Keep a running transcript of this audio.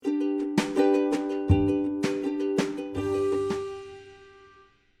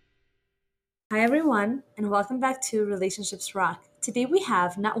Hi, everyone, and welcome back to Relationships Rock. Today we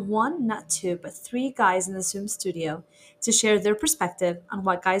have not one, not two, but three guys in the Zoom studio to share their perspective on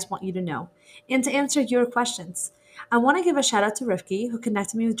what guys want you to know and to answer your questions. I want to give a shout out to Rifki, who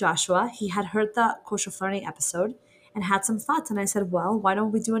connected me with Joshua. He had heard the kosher flirting episode and had some thoughts, and I said, well, why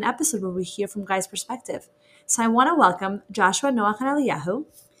don't we do an episode where we hear from guys' perspective? So I want to welcome Joshua, Noach, and Eliyahu.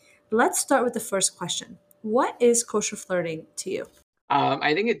 Let's start with the first question. What is kosher flirting to you?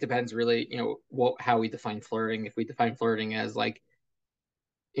 I think it depends really, how we define flirting. If we define flirting as like,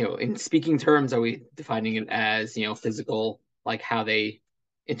 in speaking terms, are we defining it as, physical, like how they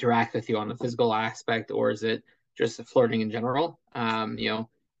interact with you on the physical aspect, or is it just flirting in general? I'm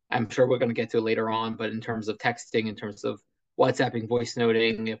sure we're going to get to it later on, but in terms of texting, in terms of WhatsApping, voice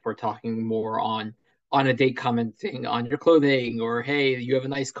noting, if we're talking more on a date commenting on your clothing, or hey, you have a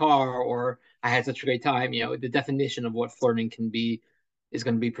nice car, or I had such a great time, the definition of what flirting can be is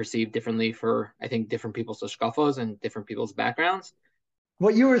going to be perceived differently for, I think, different people's hashkafos and different people's backgrounds.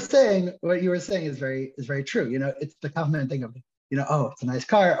 What you were saying is very true. It's the complimenting of, oh, it's a nice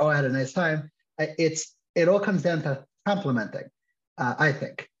car. Oh, I had a nice time. It all comes down to complimenting. I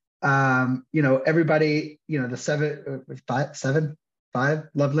think. Everybody, the five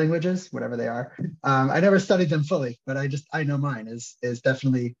love languages, whatever they are. I never studied them fully, but I know mine is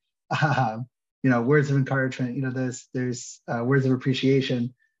definitely, words of encouragement. There's words of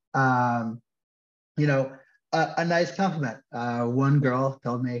appreciation. Um, a nice compliment. One girl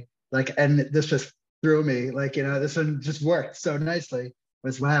told me, and this just threw me, this one just worked so nicely.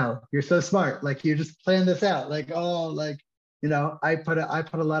 Was, wow, you're so smart. Like, you just planned this out. I put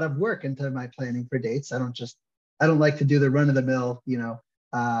a lot of work into my planning for dates. I don't like to do the run of the mill.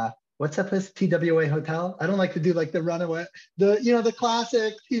 What's that place? TWA Hotel. I don't like to do like the runaway, the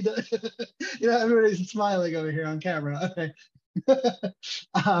classic. Everybody's smiling over here on camera. Okay.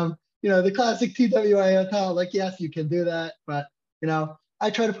 The classic TWA hotel, like, yes, you can do that, but,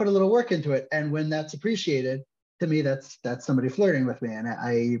 I try to put a little work into it. And when that's appreciated, to me, that's somebody flirting with me. And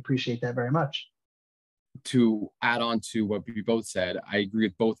I appreciate that very much. To add on to what we both said, I agree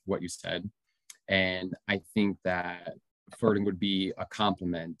with both what you said. And I think that flirting would be a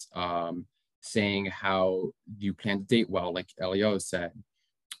compliment, saying how you plan to date well, like Eliyahu said,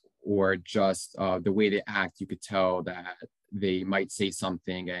 or just the way they act. You could tell that they might say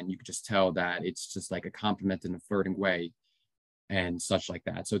something and you could just tell that it's just like a compliment in a flirting way and such like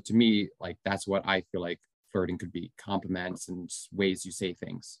that. So to me, like, that's what I feel like flirting could be: compliments and ways you say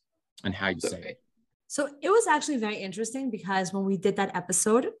things and how you say it. So it was actually very interesting because when we did that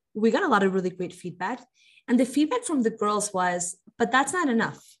episode, we got a lot of really great feedback. And the feedback from the girls was, but that's not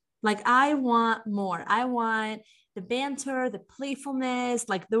enough. Like, I want more. I want the banter, the playfulness,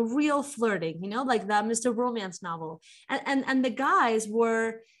 like the real flirting, like the Mr. Romance novel. And the guys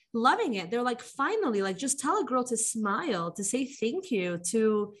were loving it. They're like, finally, like, just tell a girl to smile, to say thank you,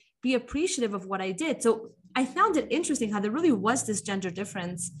 to be appreciative of what I did. So I found it interesting how there really was this gender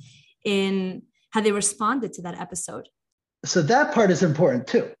difference in how they responded to that episode. So that part is important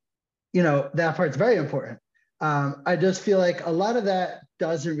too. That part's very important. I just feel like a lot of that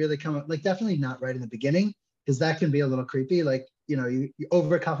doesn't really come up, like, definitely not right in the beginning, because that can be a little creepy. Like, you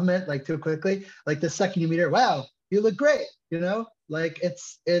over compliment like too quickly. Like, the second you meet her, wow, you look great. Like,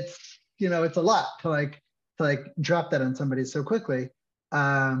 it's it's a lot to drop that on somebody so quickly.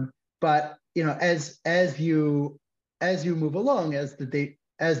 But as you move along, as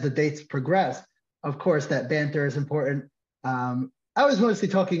the dates progress, of course, that banter is important. I was mostly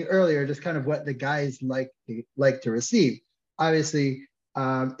talking earlier, just kind of what the guys like to receive. Obviously,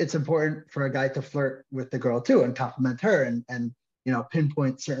 it's important for a guy to flirt with the girl too and compliment her and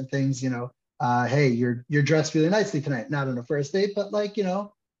pinpoint certain things. Hey, you're dressed really nicely tonight. Not on a first date, but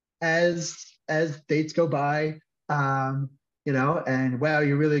as dates go by, and wow,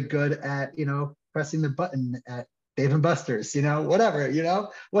 you're really good at pressing the button at Dave and Buster's, whatever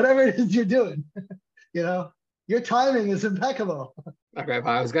it is you're doing, your timing is impeccable. Okay, but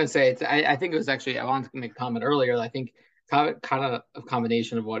I was going to say, I think it was actually, I wanted to make a comment earlier. I think kind of a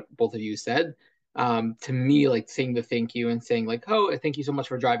combination of what both of you said. To me, like, saying the thank you and saying like, oh, thank you so much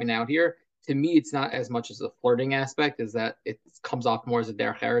for driving out here. To me, it's not as much as the flirting aspect, is that it comes off more as a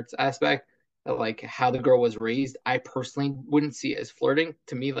derech eretz aspect, that, like, how the girl was raised. I personally wouldn't see it as flirting.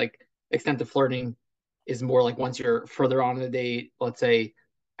 To me, like, extent of flirting is more like once you're further on in the date. Let's say,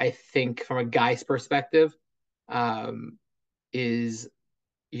 I think from a guy's perspective, is,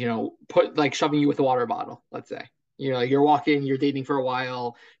 put like shoving you with a water bottle. Let's say, you're dating for a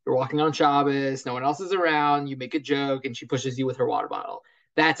while, you're walking on Shabbos, no one else is around, you make a joke, and she pushes you with her water bottle.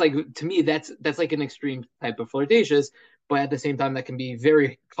 That's like, to me, that's like an extreme type of flirtatious. but at the same time, that can be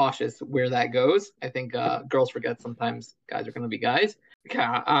very cautious where that goes. I think girls forget sometimes guys are going to be guys.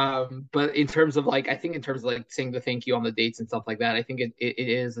 Yeah, but in terms of like, I think in terms of like saying the thank you on the dates and stuff like that, I think it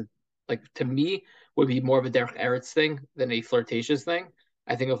is like, to me, would be more of a Derek Eretz thing than a flirtatious thing.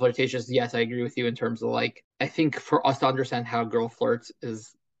 I think a flirtatious, yes, I agree with you in terms of like, I think for us to understand how a girl flirts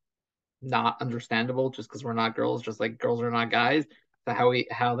is not understandable just because we're not girls, just like girls are not guys. So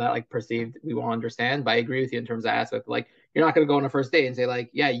how that like perceived, we won't understand. But I agree with you in terms of aspect. Like, you're not gonna go on a first date and say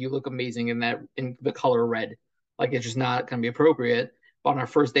like, yeah, you look amazing in the color red. Like, it's just not gonna be appropriate. But on our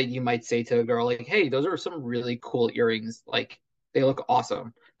first date, you might say to a girl like, hey, those are some really cool earrings. Like, they look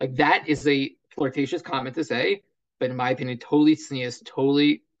awesome. Like, that is a flirtatious comment to say, but in my opinion, totally sneeze,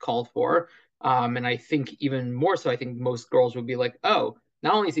 totally called for. And I think even more so, I think most girls would be like, oh,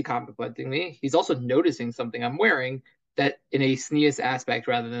 not only is he complimenting me, he's also noticing something I'm wearing, that in a sneeze aspect,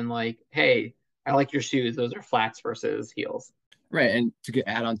 rather than like, hey, I like your shoes. Those are flats versus heels. Right. And to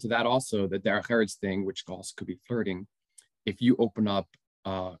add on to that also, the Derek Eretz thing, which also could be flirting. If you open up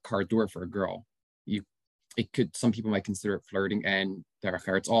a car door for a girl, some people might consider it flirting, and Derek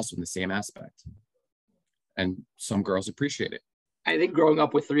Eretz also in the same aspect. And some girls appreciate it. I think growing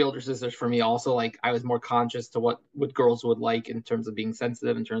up with 3 older sisters, for me also, like, I was more conscious to what girls would like in terms of being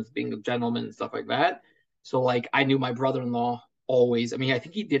sensitive, in terms of being a gentleman and stuff like that. So like, I knew my brother-in-law always, I mean, I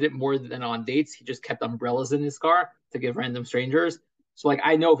think he did it more than on dates. He just kept umbrellas in his car to give random strangers. So like,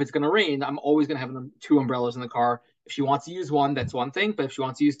 I know if it's gonna rain, I'm always gonna have 2 umbrellas in the car. If she wants to use one, that's one thing. But if she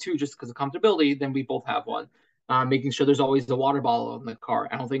wants to use 2 just because of comfortability, then we both have one. Making sure there's always a water bottle in the car.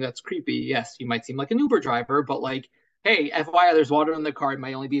 I don't think that's creepy. Yes, you might seem like an Uber driver, but like, hey, FYI, there's water in the car. It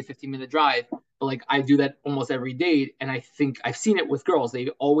might only be a 15-minute drive, but like, I do that almost every date. And I think I've seen it with girls. They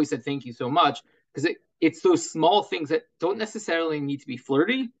always said thank you so much, because it's those small things that don't necessarily need to be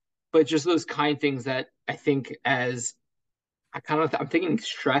flirty, but just those kind things that I think, as I'm thinking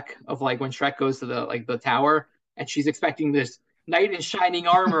Shrek, of like when Shrek goes to the tower and she's expecting this knight in shining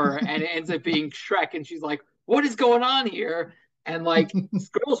armor and it ends up being Shrek, and she's like, what is going on here? And like,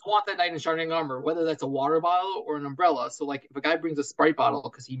 girls want that knight in shining armor, whether that's a water bottle or an umbrella. So like, if a guy brings a Sprite bottle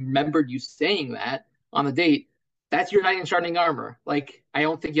because he remembered you saying that on the date, that's your knight in shining armor. Like, I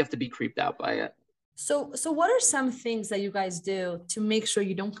don't think you have to be creeped out by it. So what are some things that you guys do to make sure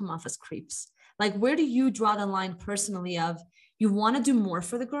you don't come off as creeps? Like, where do you draw the line personally of, you want to do more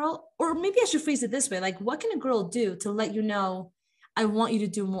for the girl? Or maybe I should phrase it this way. Like, what can a girl do to let you know, I want you to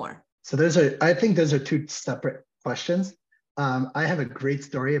do more? So I think those are 2 separate questions. I have a great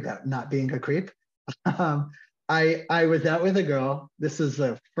story about not being a creep. I was out with a girl. This was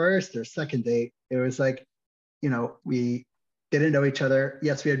the first or second date. It was like, we didn't know each other.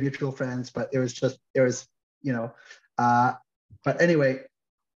 Yes, we had mutual friends, but but anyway,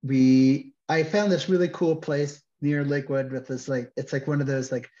 I found this really cool place near Lakewood with this, like, it's like one of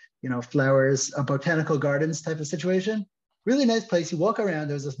those, like, flowers, botanical gardens type of situation. Really nice place. You walk around,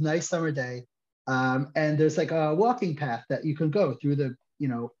 there's this nice summer day. And there's like a walking path that you can go through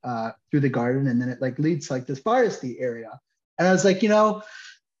through the garden, and then it like leads like this foresty area. And I was like,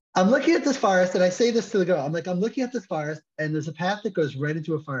 I'm looking at this forest, and I say this to the girl, I'm like, I'm looking at this forest, and there's a path that goes right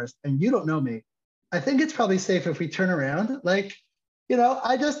into a forest, and you don't know me. I think it's probably safe if we turn around. Like,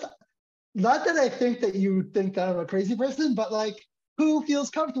 not that I think that you think that I'm a crazy person, but like, who feels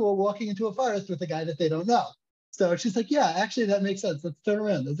comfortable walking into a forest with a guy that they don't know? So she's like, yeah, actually that makes sense. Let's turn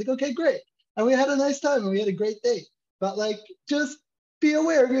around. I was like, okay, great. And we had a nice time and we had a great date. But like, just be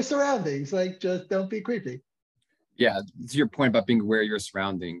aware of your surroundings. Like, just don't be creepy. Yeah, to your point about being aware of your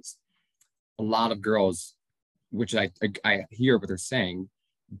surroundings, a lot of girls, which I hear what they're saying,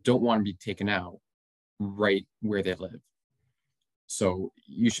 don't want to be taken out right where they live. So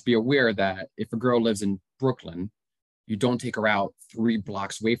you should be aware that if a girl lives in Brooklyn, you don't take her out 3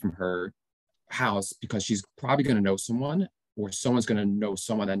 blocks away from her house, because she's probably going to know someone, or someone's going to know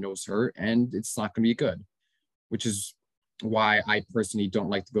someone that knows her, and it's not going to be good. Which is why I personally don't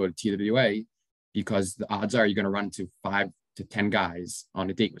like to go to TWA, because the odds are you're going to run into 5 to 10 guys on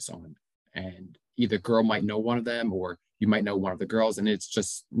a date with someone, and either girl might know one of them, or you might know one of the girls, and it's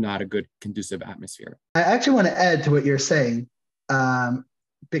just not a good conducive atmosphere. I actually want to add to what you're saying,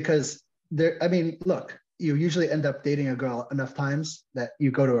 because look, you usually end up dating a girl enough times that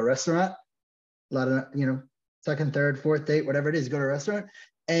you go to a restaurant, a lot of, second, third, fourth date, whatever it is, you go to a restaurant,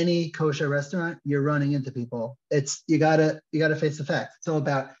 any kosher restaurant, you're running into people. You gotta face the facts. It's all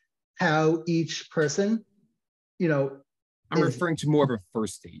about how each person, I'm referring to more of a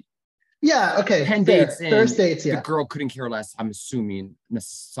first date. Yeah, okay. 10 dates in, first dates, yeah. The girl couldn't care less, I'm assuming,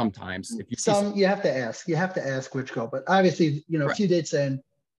 sometimes. If you you have to ask. You have to ask which girl. But obviously, right. A few dates in,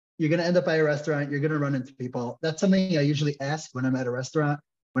 you're going to end up by a restaurant. You're going to run into people. That's something I usually ask when I'm at a restaurant.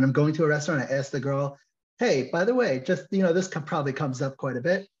 When I'm going to a restaurant, I ask the girl, hey, by the way, just, this probably comes up quite a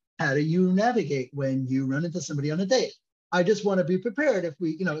bit. How do you navigate when you run into somebody on a date? I just want to be prepared if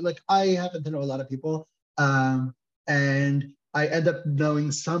we, like I happen to know a lot of people, and I end up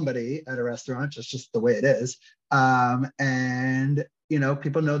knowing somebody at a restaurant, just the way it is. And,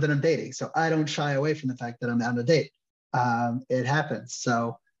 people know that I'm dating. So I don't shy away from the fact that I'm on a date. It happens.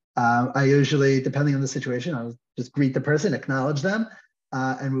 So I usually, depending on the situation, I'll just greet the person, acknowledge them,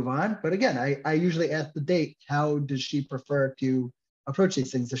 and move on. But again, I usually ask the date, how does she prefer to approach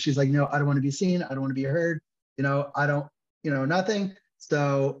these things? If she's like, no, I don't want to be seen, I don't want to be heard, I don't, nothing.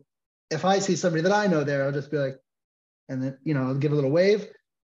 So if I see somebody that I know there, I'll just be like, and then, I'll give a little wave.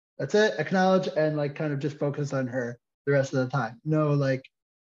 That's it, acknowledge, and like kind of just focus on her the rest of the time. No, like,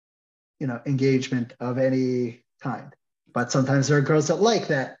 engagement of any kind. But sometimes there are girls that like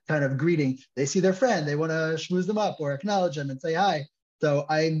that kind of greeting. They see their friend, they want to schmooze them up or acknowledge them and say hi. So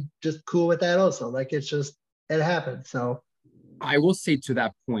I'm just cool with that also. Like, it happens. So I will say to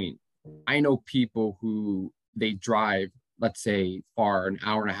that point, I know people who they drive, let's say far, an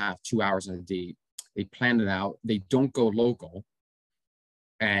hour and a half, 2 hours on a date. They plan it out. They don't go local.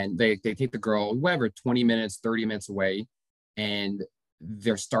 And they take the girl, whatever, 20 minutes, 30 minutes away. And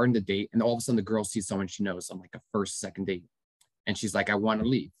they're starting the date. And all of a sudden the girl sees someone she knows on like a first, second date. And she's like, I want to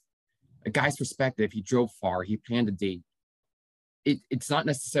leave. A guy's perspective, he drove far, he planned a date. It's not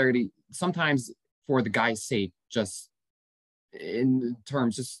necessarily, sometimes for the guy's sake, just in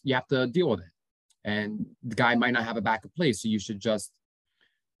terms, just you have to deal with it. And the guy might not have a backup place. So you should just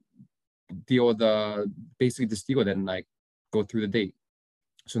deal with it and like go through the date.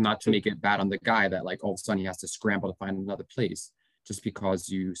 So not to make it bad on the guy that like all of a sudden he has to scramble to find another place just because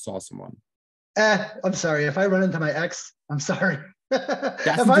you saw someone. I'm sorry. If I run into my ex, I'm sorry. That's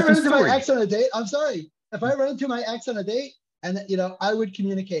if I run into story. my ex on a date, I'm sorry. If I run into my ex on a date and, I would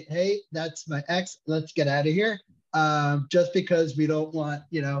communicate, hey, that's my ex, let's get out of here. Just because we don't want,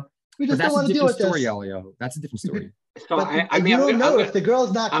 we just don't want to deal with this. Eliyahu. That's a different story. So you don't know if the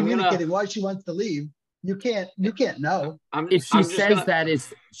girl's not communicating why she wants to leave. You can't know. If she says that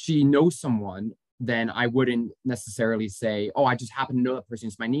she knows someone, then I wouldn't necessarily say, oh, I just happen to know that person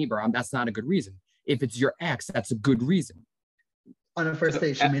is my neighbor. That's not a good reason. If it's your ex, that's a good reason. On a first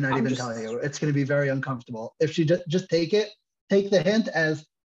date, she may not even tell you. It's going to be very uncomfortable. If she just take the hint as,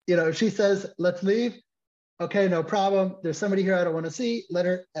 if she says, let's leave. Okay, no problem. There's somebody here I don't want to see. Let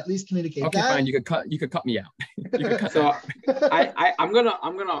her at least communicate. Okay, fine. You could cut me out. I'm gonna.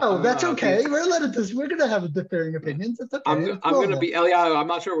 Oh, that's okay. We're gonna have differing opinions. It's okay. I'm gonna be Eliyahu. I'm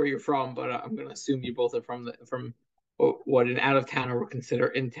not sure where you're from, but I'm gonna assume you both are from what an out of towner would consider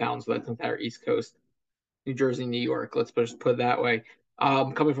in town. So that's the entire East Coast, New Jersey, New York. Let's just put it that way.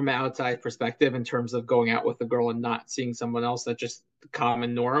 Coming from an outside perspective in terms of going out with a girl and not seeing someone else, that's just the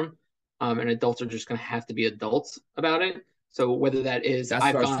common norm. And adults are just going to have to be adults about it. So whether that is, that's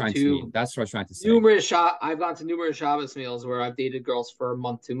what I was trying to say. I've gone to numerous Shabbos meals where I've dated girls for a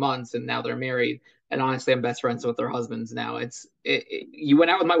month, 2 months, and now they're married. And honestly, I'm best friends with their husbands now. You went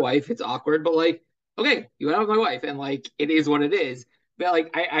out with my wife. It's awkward, but like, okay, you went out with my wife, and like, it is what it is. But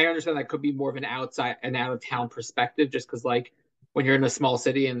like, I understand that could be more of an out of town perspective, just because like when you're in a small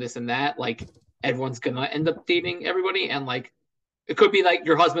city and this and that, like everyone's gonna end up dating everybody, and like. It could be like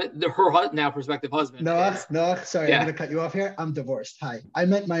your husband, her now prospective husband. Noach, sorry, yeah. I'm going to cut you off here. I'm divorced. Hi. I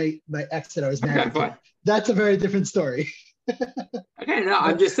meant my ex that I was married to. That's a very different story. Okay, no,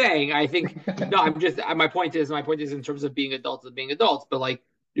 I'm just saying, my point is in terms of being adults, but like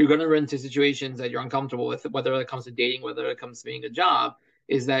you're going to run into situations that you're uncomfortable with, whether it comes to dating, whether it comes to being a job,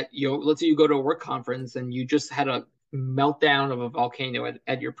 is that, let's say you go to a work conference and you just had a meltdown of a volcano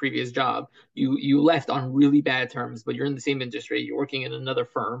at your previous job. You left on really bad terms, but you're in the same industry. You're working in another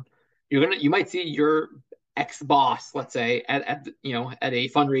firm. You might see your ex-boss, let's say, at a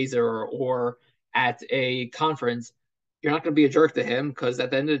fundraiser or at a conference. You're not going to be a jerk to him because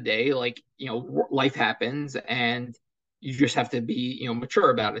at the end of the day, like, life happens and you just have to be, mature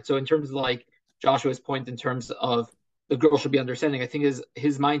about it. So in terms of like Joshua's point, in terms of the girl should be understanding, I think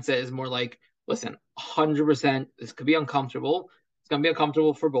his mindset is more like, listen, 100%, this could be uncomfortable. It's going to be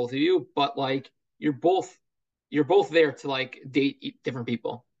uncomfortable for both of you, but like you're both there to like date different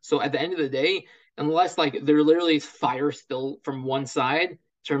people. So at the end of the day, unless like there literally is fire still from one side in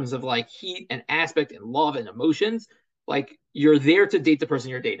terms of like heat and aspect and love and emotions, like you're there to date the person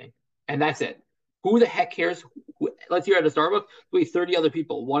you're dating. And that's it. Who the heck cares? Let's hear at a Starbucks, there'll be 30 other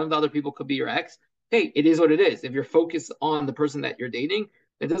people. One of the other people could be your ex. Hey, it is what it is. If you're focused on the person that you're dating,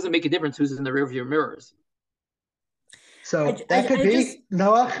 it doesn't make a difference who's in the rearview mirrors. So that could be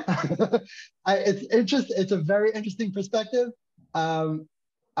Noah. It's a very interesting perspective. I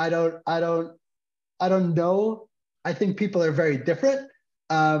don't know. I think people are very different.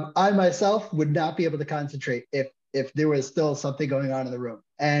 I myself would not be able to concentrate if there was still something going on in the room.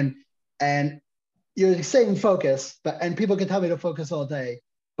 And you're saying focus, and people can tell me to focus all day.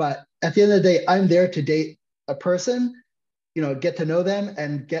 But at the end of the day, I'm there to date a person, get to know them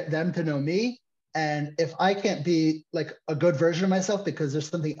and get them to know me. And if I can't be like a good version of myself because there's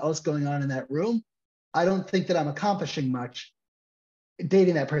something else going on in that room, I don't think that I'm accomplishing much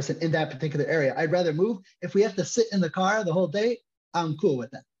dating that person in that particular area. I'd rather move. If we have to sit in the car the whole day, I'm cool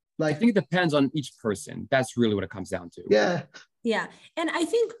with that. I think it depends on each person. That's really what it comes down to. Yeah. Yeah. And I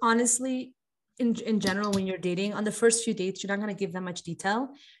think honestly, in general, when you're dating, on the first few dates, you're not going to give them much detail.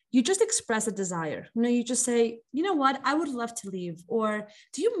 You just express a desire. You just say, you know what, I would love to leave. Or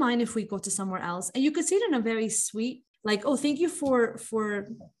do you mind if we go to somewhere else? And you could say it in a very sweet, like, oh, thank you for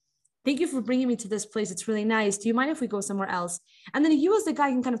bringing me to this place. It's really nice. Do you mind if we go somewhere else? And then you as the guy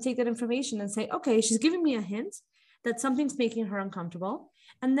can kind of take that information and say, okay, she's giving me a hint that something's making her uncomfortable.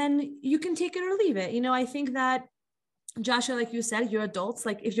 And then you can take it or leave it. I think that, Joshua, like you said, you're adults.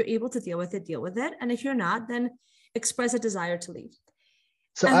 Like if you're able to deal with it, deal with it. And if you're not, then express a desire to leave.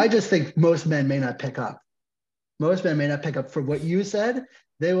 So I just think most men may not pick up. Most men may not pick up for what you said.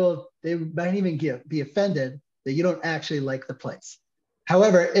 They might even be offended that you don't actually like the place.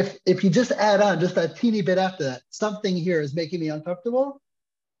 However, if you just add on just a teeny bit after that, something here is making me uncomfortable,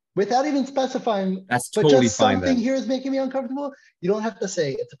 without even specifying, that's totally just fine. Something here is making me uncomfortable. You don't have to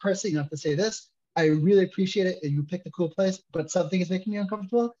say it's a person. You don't have to say this. I really appreciate it. And you picked a cool place, but something is making me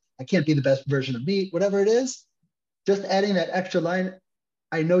uncomfortable. I can't be the best version of me, whatever it is. Just adding that extra line.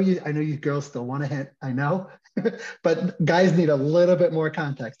 I know you girls still want a hint. I know, but guys need a little bit more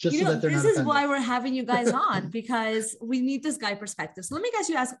context just so that they're not offended. This is offended. why we're having you guys on, because we need this guy perspective. So let me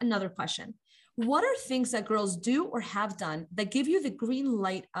ask another question. What are things that girls do or have done that give you the green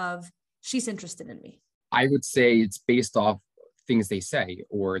light of she's interested in me? I would say it's based off things they say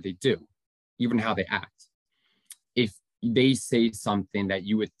or they do, even how they act. If they say something that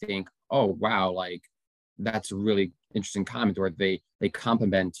you would think, oh, wow, like that's a really interesting comment, or they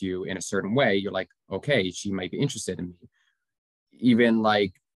compliment you in a certain way, you're like, okay, she might be interested in me. Even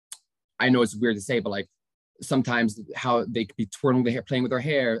like, I know it's weird to say, but like sometimes how they could be twirling their hair, playing with their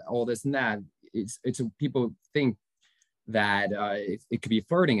hair, all this and that. It's people think that it could be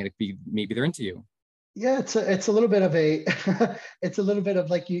flirting, and it could be maybe they're into you. Yeah, it's a little bit of it's a little bit of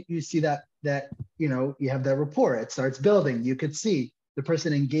like you see that you have that rapport. It starts building. You could see the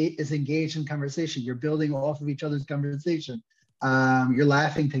person is engaged in conversation. You're building off of each other's conversation. You're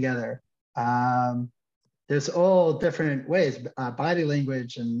laughing together. There's all different ways, body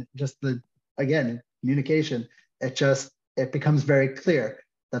language and just again, communication. It becomes very clear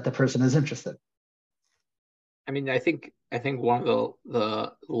that the person is interested. I mean, I think one of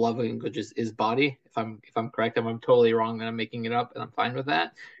the love languages is body. If I'm correct, if I'm totally wrong, then I'm making it up, and I'm fine with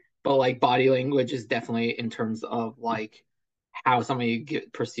that. But like body language is definitely in terms of like how somebody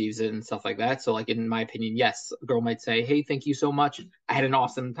perceives it and stuff like that. So like in my opinion, yes, a girl might say, "Hey, thank you so much. I had an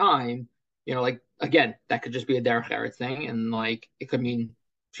awesome time." Like again, that could just be a derech eretz thing, and like it could mean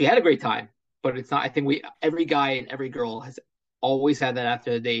she had a great time, but it's not. I think every guy and every girl has always had that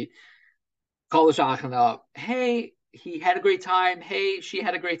after the date. Call the shotgun up. Hey, he had a great time. Hey, she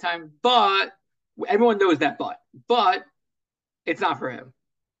had a great time. But everyone knows that but it's not for him.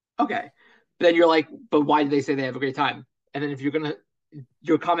 Okay. Then you're like, but why did they say they have a great time? And then if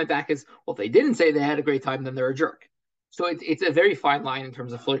your comment back is, well, if they didn't say they had a great time, then they're a jerk. So it's a very fine line in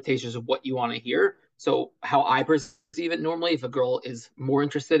terms of flirtatious of what you want to hear. So how I perceive it normally, if a girl is more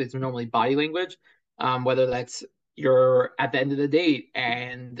interested, it's normally body language, whether that's you're at the end of the date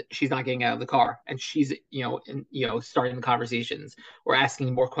and she's not getting out of the car and she's starting the conversations or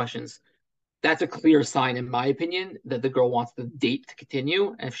asking more questions. That's a clear sign, in my opinion, that the girl wants the date to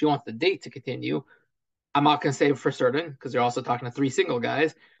continue. And if she wants the date to continue, I'm not going to say for certain because they're also talking to 3 single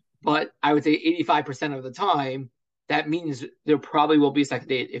guys, but I would say 85% of the time that means there probably will be a second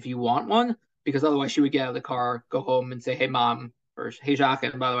date if you want one, because otherwise she would get out of the car, go home and say, hey mom, or hey Jacques,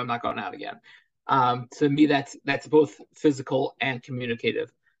 and by the way, I'm not going out again. To me, that's both physical and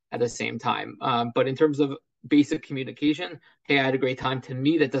communicative at the same time. But in terms of basic communication, hey, I had a great time. To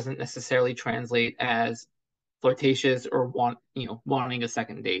me, that doesn't necessarily translate as flirtatious or wanting a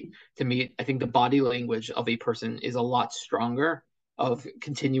second date. To me, I think the body language of a person is a lot stronger of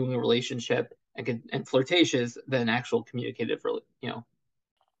continuing a relationship and flirtatious than actual communicative.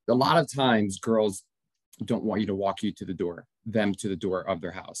 A lot of times, girls don't want you to walk them to the door of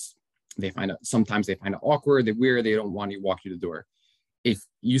their house. sometimes they find it awkward, they're weird, they don't want to walk you to the door. If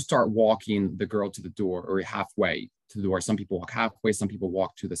you start walking the girl to the door or halfway to the door, some people walk halfway, some people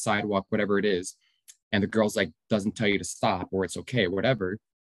walk to the sidewalk, whatever it is, and the girl's like doesn't tell you to stop or it's okay or whatever,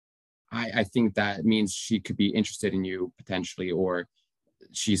 I think that means she could be interested in you potentially, or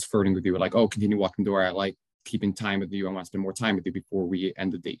she's flirting with you, like, oh, continue walking the door, I like keeping time with you, I want to spend more time with you before we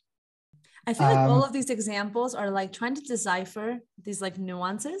end the date. I feel like all of these examples are like trying to decipher these like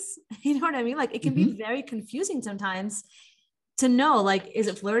nuances. You know what I mean? Like it can be very confusing sometimes to know, like, is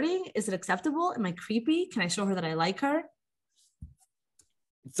it flirting? Is it acceptable? Am I creepy? Can I show her that I like her?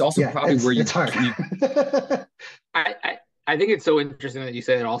 It's also probably where it's hard. I think it's so interesting that you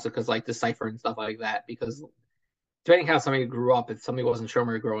say that also, because like decipher and stuff like that, because depending how somebody grew up, if somebody wasn't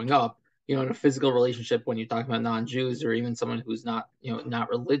Shomer growing up, in a physical relationship, when you're talking about non-Jews or even someone who's not, not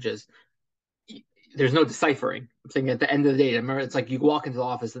religious, there's no deciphering. I'm saying at the end of the day, remember, it's like you walk into the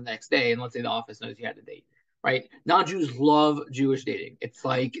office the next day and let's say the office knows you had a date, right? Non-Jews love Jewish dating. It's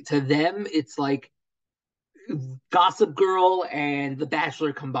like, to them, it's like Gossip Girl and The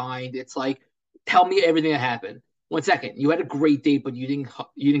Bachelor combined. It's like, tell me everything that happened. 1 second, you had a great date, but you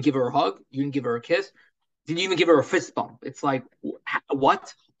didn't give her a hug, you didn't give her a kiss, did you even give her a fist bump? It's like,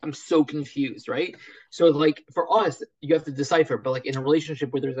 what? I'm so confused, right? So like for us, you have to decipher, but like in a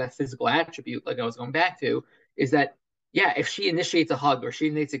relationship where there's that physical attribute, like I was going back to, is that, yeah, if she initiates a hug or she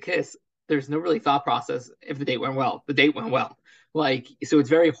initiates a kiss, there's no really thought process if the date went well. The date went well. Like, so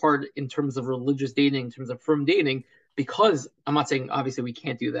it's very hard in terms of religious dating, in terms of firm dating, because I'm not saying obviously we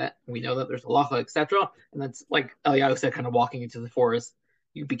can't do that. We know that there's halacha, etc. And that's like Eliyahu said, kind of walking into the forest.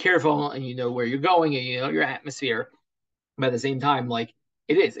 You be careful and you know where you're going and you know your atmosphere. But at the same time, like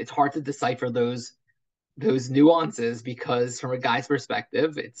it's hard to decipher those nuances, because from a guy's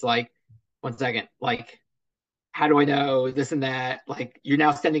perspective, it's like, 1 second, like, how do I know this and that? Like, you're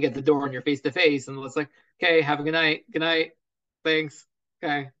now standing at the door and you're face to face, and it's like, okay, have a good night. Good night. Thanks.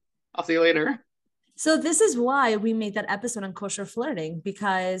 Okay. I'll see you later. So this is why we made that episode on kosher flirting,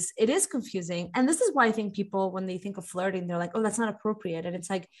 because it is confusing. And this is why I think people, when they think of flirting, they're like, oh, that's not appropriate. And it's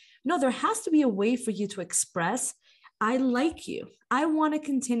like, no, there has to be a way for you to express, I like you. I want to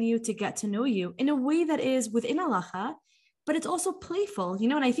continue to get to know you in a way that is within halacha, but it's also playful,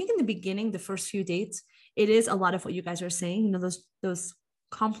 And I think in the beginning, the first few dates, it is a lot of what you guys are saying, those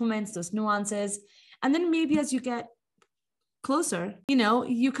compliments, those nuances. And then maybe as you get closer,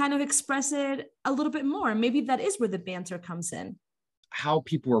 you kind of express it a little bit more. Maybe that is where the banter comes in. How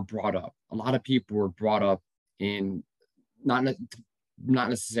people were brought up. A lot of people were brought up in not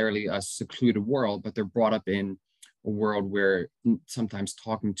necessarily a secluded world, but they're brought up in a world where sometimes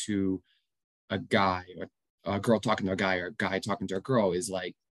talking to a guy, or a girl talking to a guy, or a guy talking to a girl is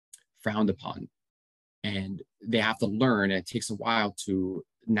like frowned upon. And they have to learn, and it takes a while to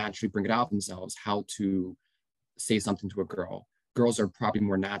naturally bring it out themselves, how to say something to a girl. Girls are probably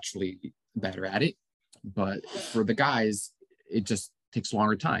more naturally better at it, but for the guys, it just takes a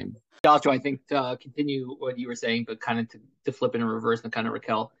longer time. Also, I think to continue what you were saying, but kind of to flip it in reverse and kind of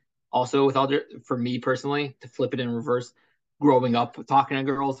Raquel, also for me personally, to flip it in reverse, growing up talking to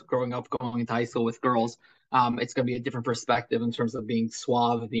girls, growing up going into high school with girls, it's going to be a different perspective in terms of being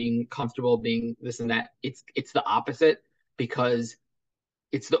suave, being comfortable, being this and that. It's the opposite, because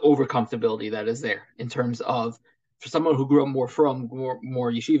it's the overcomfortability that is there in terms of, for someone who grew up more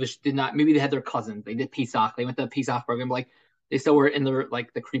yeshivish, did not, maybe they had their cousins, they did Pesach, they went to the Pesach program, like they still were in the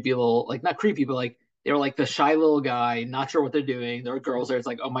like the creepy little, like not creepy, but like they were like the shy little guy, not sure what they're doing. There are girls there, it's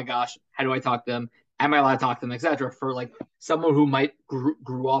like, oh my gosh, how do I talk to them? Am I allowed to talk to them, etc. For like someone who might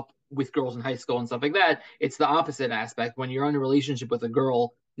grew up with girls in high school and stuff like that, it's the opposite aspect. When you're in a relationship with a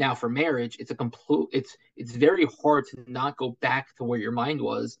girl now for marriage, it's very hard to not go back to where your mind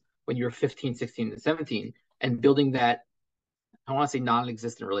was when you were 15, 16, and 17, and building that, I want to say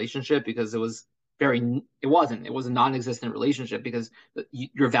non-existent relationship, because it was a non-existent relationship, because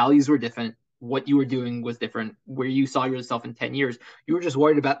your values were different, what you were doing was different, where you saw yourself in 10 years. You were just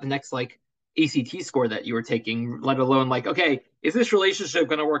worried about the next like ACT score that you were taking, let alone like, okay, is this relationship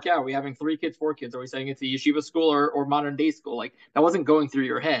going to work out? Are we having 3 kids, 4 kids? Are we saying it's a yeshiva school or modern day school? Like, that wasn't going through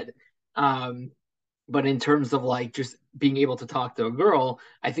your head. But in terms of like just being able to talk to a girl,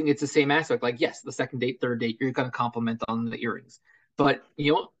 I think it's the same aspect. Like, yes, the second date, third date, you're going to compliment on the earrings. But,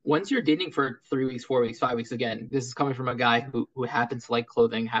 once you're dating for 3 weeks, 4 weeks, 5 weeks, again, this is coming from a guy who happens to like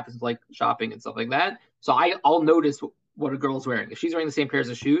clothing, happens to like shopping and stuff like that. So I'll notice what a girl's wearing. If she's wearing the same pairs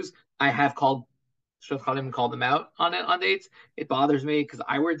of shoes, I have called them out on dates. It bothers me because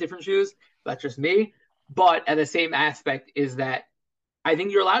I wear different shoes. That's just me. But at the same aspect is that I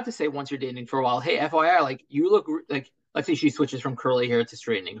think you're allowed to say, once you're dating for a while, hey, FYI, like, you look like let's say she switches from curly hair to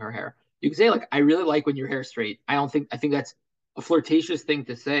straightening her hair. You can say like, I really like when your hair's straight. I think that's a flirtatious thing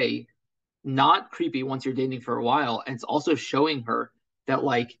to say, not creepy once you're dating for a while. And it's also showing her that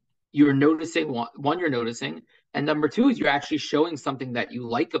like you're noticing one you're noticing, and number two is you're actually showing something that you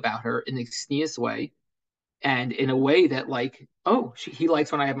like about her in a sneeze way and in a way that like, oh, he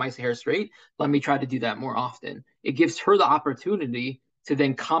likes when I have my hair straight. Let me try to do that more often. It gives her the opportunity to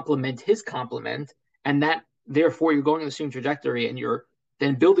then compliment his compliment, and that therefore you're going on the same trajectory, and you're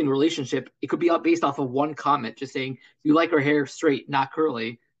then building a relationship. It could be based off of one comment, just saying you like her hair straight, not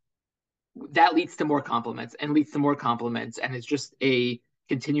curly. That leads to more compliments and leads to more compliments, and it's just a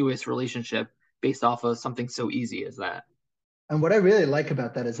continuous relationship based off of something so easy as that. And what I really like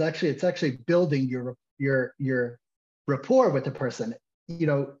about that is it's actually building your rapport with the person. You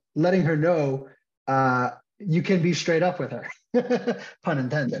know, letting her know you can be straight up with her. Pun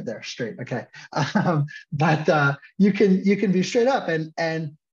intended there, straight. Okay, but you can be straight up,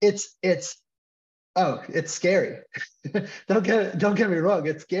 and it's scary. Don't get me wrong.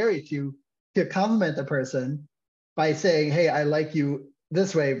 It's scary to compliment the person by saying, "Hey, I like you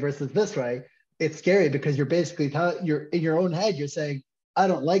this way versus this way." It's scary because you're basically you're in your own head. You're saying, "I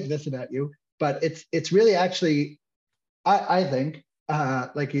don't like this about you," but it's really actually, I think,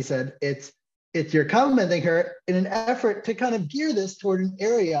 like you said, it's you're complimenting her in an effort to kind of gear this toward an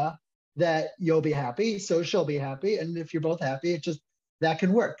area that you'll be happy, so she'll be happy, and if you're both happy, it just that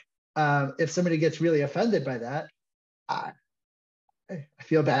can work. If somebody gets really offended by that, I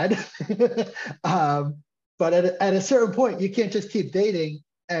feel bad. But at a certain point, you can't just keep dating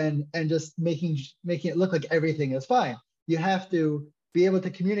and just making it look like everything is fine. You have to be able to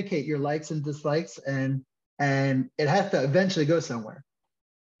communicate your likes and dislikes, and it has to eventually go somewhere.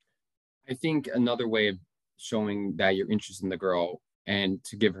 I think another way of showing that you're interested in the girl and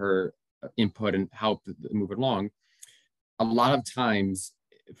to give her input and help move it along, a lot of times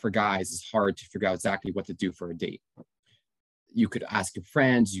for guys, it's hard to figure out exactly what to do for a date. You could ask your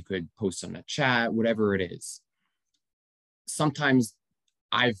friends, you could post on a chat, whatever it is. Sometimes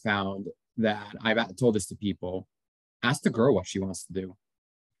I've found that I've told this to people, ask the girl what she wants to do.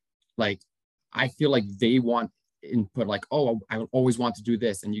 Like, I feel like they want input, like, oh, I always want to do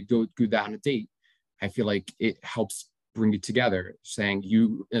this, and you go do that on a date. I feel like it helps bring you together, saying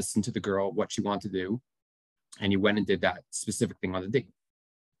you listen to the girl, what she wanted to do, and you went and did that specific thing on the date.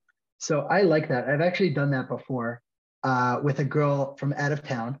 So I like that. I've actually done that before with a girl from out of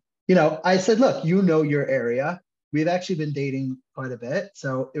town. You know, I said, look, you know your area. We've actually been dating quite a bit.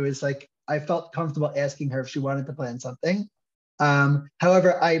 So it was like, I felt comfortable asking her if she wanted to plan something.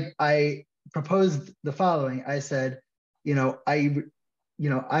 However, I proposed the following. I said, I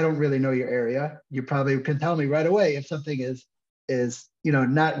don't really know your area. You probably can tell me right away if something is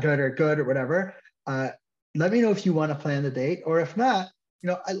not good or good or whatever. Let me know if you want to plan the date, or if not,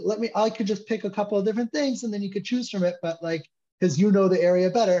 I could just pick a couple of different things and then you could choose from it. But like, because you know the area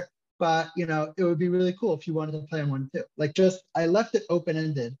better, but it would be really cool if you wanted to plan one too. Like, I left it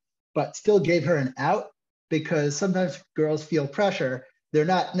open-ended, but still gave her an out, because sometimes girls feel pressure. They're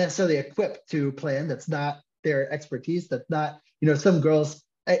not necessarily equipped to plan. That's not their expertise. That's not, some girls,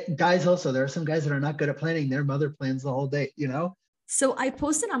 guys also, there are some guys that are not good at planning. Their mother plans the whole day, So I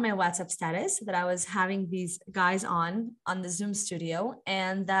posted on my WhatsApp status that I was having these guys on the Zoom studio,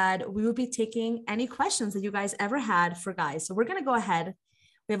 and that we would be taking any questions that you guys ever had for guys. So we're going to go ahead.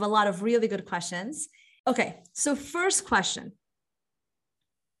 We have a lot of really good questions. Okay. So first question.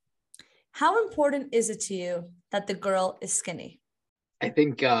 How important is it to you that the girl is skinny? I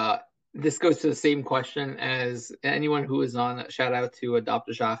think this goes to the same question as anyone who is on. Shout out to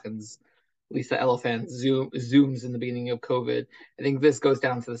Dr. Shachan's Lisa Elephant's Zooms in the beginning of COVID. I think this goes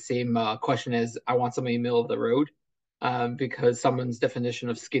down to the same question as I want somebody in the middle of the road, because someone's definition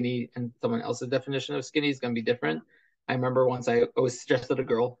of skinny and someone else's definition of skinny is going to be different. I remember once I was suggested a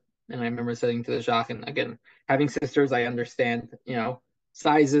girl, and I remember saying to the Shachan, again, having sisters, I understand,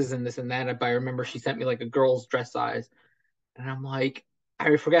 sizes and this and that, but I remember she sent me like a girl's dress size, and I'm like,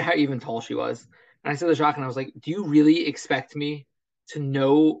 I forget how even tall she was. And I said to the Shachan, I was like, do you really expect me to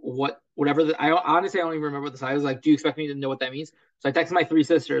know whatever I honestly I don't even remember what the size was. Like, do you expect me to know what that means? So I texted my three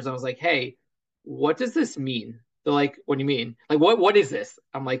sisters. I was like, hey, what does this mean? They're like, what do you mean? Like, what is this?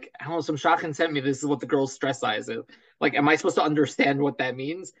 I'm like, I don't know, some Shachan sent me, this is what the girl's stress size is. Like, am I supposed to understand what that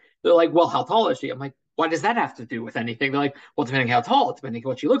means? They're like, well, how tall is she? I'm like, what does that have to do with anything? They're like, well, depending how tall, depending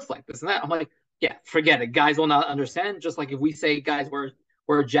what she looks like, this and that. I'm like, yeah, forget it. Guys will not understand. Just like if we say guys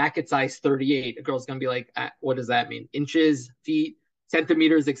we're a jacket size 38, a girl's gonna be like, what does that mean? Inches, feet,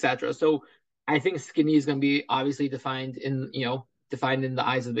 centimeters, etc. So I think skinny is going to be obviously defined in the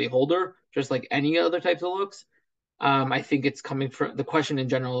eyes of the beholder, just like any other types of looks. I think it's coming from the question in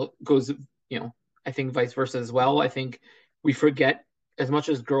general goes, I think vice versa as well. I think we forget as much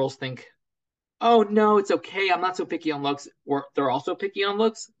as girls think, oh no, it's okay. I'm not so picky on looks, or they're also picky on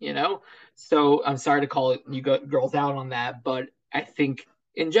looks. So I'm sorry to call it you girls out on that, but I think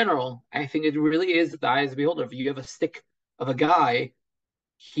in general, I think it really is the eye of the beholder. If you have a stick of a guy,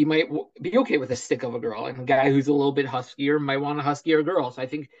 he might be okay with a stick of a girl, and a guy who's a little bit huskier might want a huskier girl. So I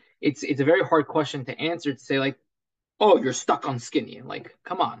think it's a very hard question to answer to say like, oh, you're stuck on skinny. And like,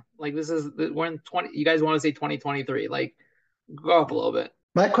 come on, like we're in 20. You guys want to say 2023? Like, go up a little bit.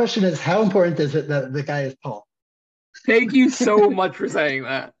 My question is, how important is it that the guy is tall? Thank you so much for saying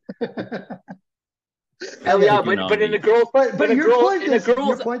that. Yeah, but in a girl's, but your point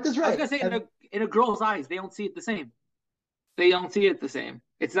is right. I was gonna say in a girl's eyes, they don't see it the same. They don't see it the same.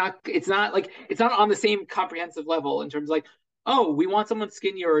 It's not on the same comprehensive level in terms of like, oh, we want someone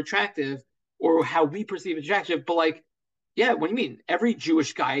skinny or attractive, or how we perceive attractive. But like, yeah, what do you mean? Every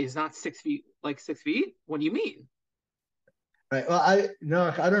Jewish guy is not 6 feet, like 6 feet. What do you mean? Right. Well,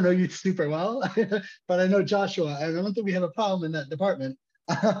 I don't know you super well, but I know Joshua, and I don't think we have a problem in that department.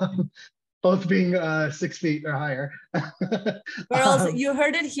 Both being 6 feet or higher. Girls, you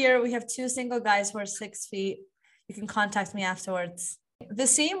heard it here. We have 2 single guys who are 6 feet. You can contact me afterwards. The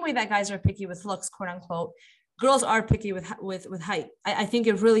same way that guys are picky with looks, quote unquote, girls are picky with height. I think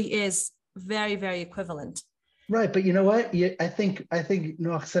it really is very, very equivalent. Right, but you know what? I think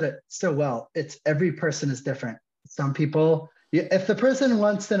Noach said it so well. It's every person is different. Some people, if the person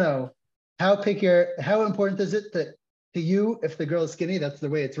wants to know how important is it to you if the girl is skinny, that's the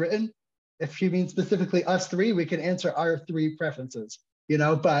way it's written. If she means specifically us 3, we can answer our 3 preferences,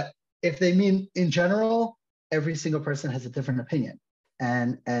 but if they mean in general, every single person has a different opinion.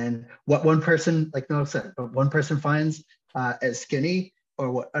 And what one person, like Noah said, what one person finds as skinny or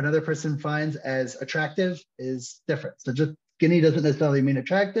what another person finds as attractive is different. So just skinny doesn't necessarily mean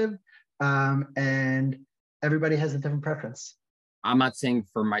attractive. And everybody has a different preference. I'm not saying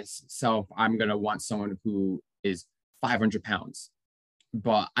for myself, I'm going to want someone who is 500 pounds.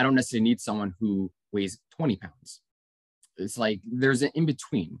 But I don't necessarily need someone who weighs 20 pounds. It's like there's an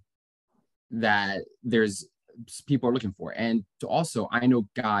in-between that there's people are looking for. And to also, I know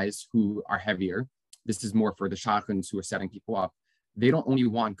guys who are heavier. This is more for the shotguns who are setting people up. They don't only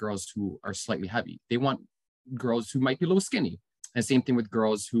want girls who are slightly heavy. They want girls who might be a little skinny. And same thing with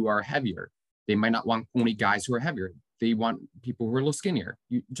girls who are heavier. They might not want only guys who are heavier. They want people who are a little skinnier.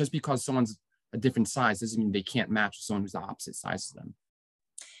 Just because someone's a different size doesn't mean they can't match with someone who's the opposite size as them.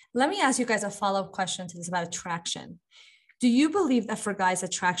 Let me ask you guys a follow-up question to this about attraction. Do you believe that for guys,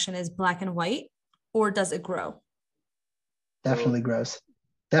 attraction is black and white, or does it grow? Definitely grows.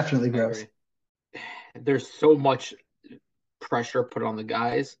 Definitely grows. There's so much pressure put on the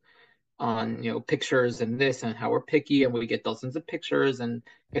guys on, pictures and this and how we're picky and we get dozens of pictures and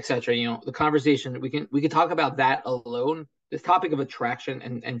etc. The conversation, we can talk about that alone. This topic of attraction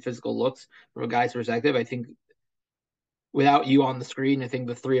and physical looks from a guy's perspective, I think without you on the screen, I think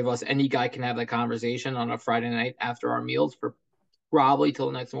the 3 of us, any guy can have that conversation on a Friday night after our meals for probably till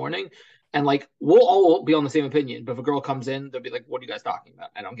the next morning. And like, we'll all be on the same opinion. But if a girl comes in, they'll be like, what are you guys talking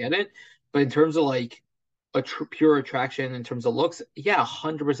about? I don't get it. But in terms of like a pure attraction, in terms of looks, yeah,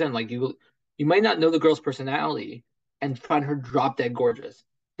 100%. Like you might not know the girl's personality and find her drop dead gorgeous.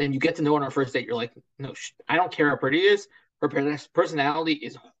 Then you get to know her on our first date. You're like, no, I don't care how pretty it is. Her personality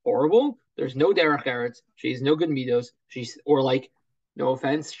is horrible. There's no Derek Garrett's. She's no good Mitos. Or like, no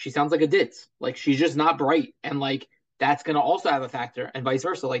offense, she sounds like a ditz. Like she's just not bright. And like, that's going to also have a factor and vice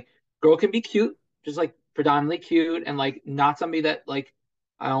versa. Like girl can be cute, just like predominantly cute and like not somebody that like,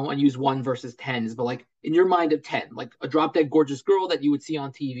 I don't want to use 1 versus 10s, but like in your mind of 10, like a drop dead gorgeous girl that you would see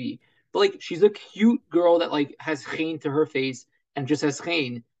on TV. But like, she's a cute girl that like has chain to her face and just has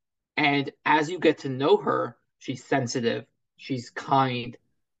chain. And as you get to know her, she's sensitive. She's kind.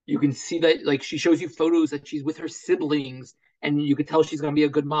 You can see that, like, she shows you photos that she's with her siblings, and you can tell she's going to be a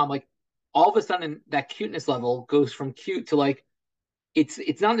good mom. Like, all of a sudden, that cuteness level goes from cute to, like,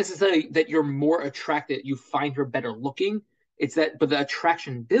 it's not necessarily that you're more attracted. You find her better looking. It's that, but the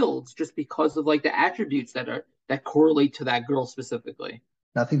attraction builds just because of, like, the attributes that correlate to that girl specifically.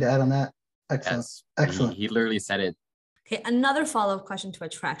 Nothing to add on that. Excellent. Yes, Excellent. He literally said it. Okay, another follow-up question to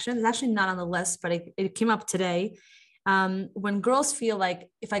attraction. It's actually not on the list, but it came up today. When girls feel like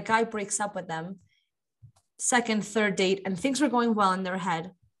if a guy breaks up with them, 2nd, 3rd date, and things were going well in their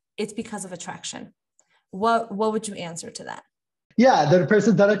head, it's because of attraction. What would you answer to that? Yeah, the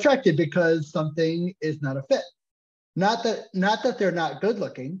person's not attracted because something is not a fit. Not that they're not good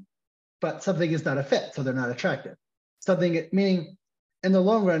looking, but something is not a fit, so they're not attractive. Something, meaning in the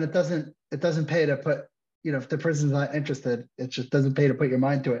long run, it doesn't pay to put if the person's not interested, it just doesn't pay to put your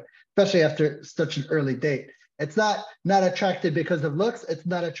mind to it, especially after such an early date. It's not attracted because of looks. It's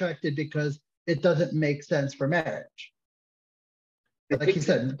not attracted because it doesn't make sense for marriage. Like you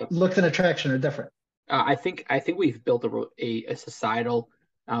said, looks and attraction are different. I think we've built a societal,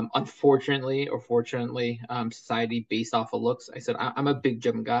 unfortunately or fortunately, society based off of looks. I said I'm a big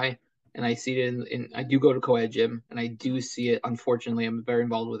gym guy, and I see it in I do go to co-ed gym, and I do see it. Unfortunately, I'm very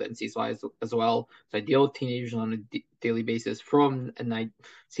involved with it in CSY as well. So I deal with teenagers on a daily basis. And I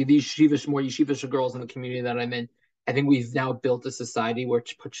see these more yeshivish girls in the community that I'm in. I think we've now built a society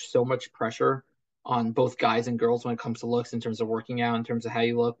which puts so much pressure on both guys and girls when it comes to looks, in terms of working out, in terms of how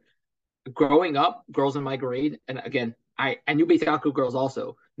you look. Growing up, girls in my grade, and again, I knew Beit Yaakov girls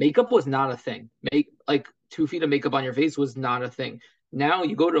also. Makeup was not a thing. Like 2 feet of makeup on your face was not a thing. Now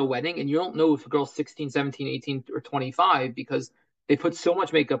you go to a wedding and you don't know if a girl's 16, 17, 18, or 25 because they put so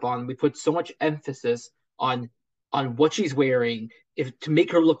much makeup on. We put so much emphasis on what she's wearing, if to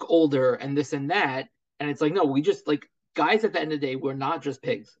make her look older and this and that. And it's like, no, we just like guys at the end of the day, we're not just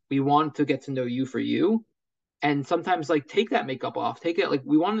pigs. We want to get to know you for you. And sometimes like take that makeup off, take it, like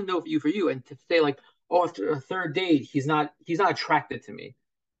we want to know you for you, and to say like, oh, after a third date he's not attracted to me.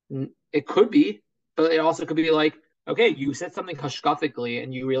 It could be, but it also could be like, okay, you said something hashkafically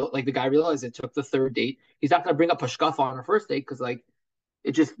and like the guy realized it took the third date, he's not going to bring up hashkafa on a first date because like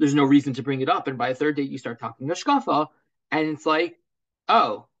it just, there's no reason to bring it up, and by a third date you start talking hashkafa, and it's like,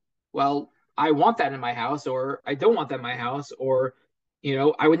 oh well, I want that in my house, or I don't want that in my house, or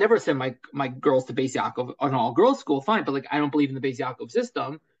I would never send my girls to Beis Yaakov, an all girls school, fine, but like I don't believe in the Beis Yaakov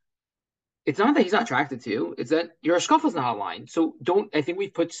system. It's not that he's not attracted to you; it's that your hashkafa's not aligned. So don't. I think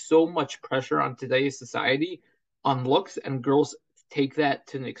we've put so much pressure on today's society on looks, and girls take that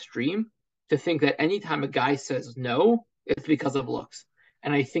to an extreme to think that anytime a guy says no, it's because of looks.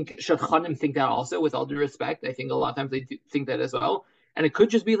 And I think shadchanim think that also. With all due respect, I think a lot of times they do think that as well. And it could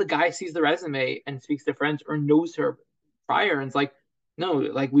just be the guy sees the resume and speaks to friends or knows her prior, and it's like, no,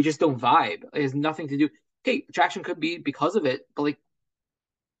 like we just don't vibe. It has nothing to do. Okay, attraction could be because of it, but like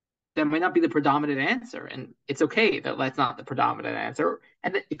that might not be the predominant answer, and it's okay that that's not the predominant answer.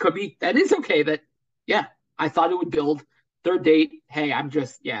 And it could be that is okay. That yeah, I thought it would build. Third date, hey, I'm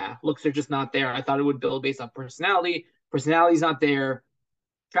just looks are just not there. I thought it would build based on personality. Personality's not there.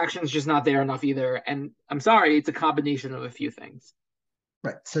 Attraction's just not there enough either. And I'm sorry, it's a combination of a few things.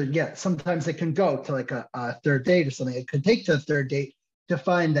 Right. So yeah, sometimes it can go to like a third date or something. It could take to a third date to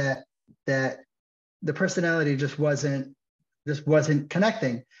find that the personality just wasn't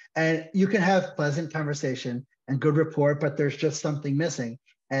connecting. And you can have pleasant conversation and good rapport, but there's just something missing.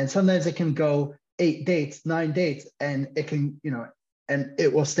 And sometimes it can go 8 dates, 9 dates, and it can, and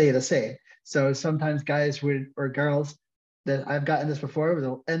it will stay the same. So sometimes guys or girls that I've gotten this before,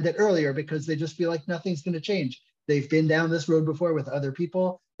 they'll end it earlier because they just feel like nothing's going to change. They've been down this road before with other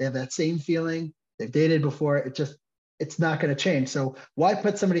people. They have that same feeling. They've dated before. It's not going to change. So why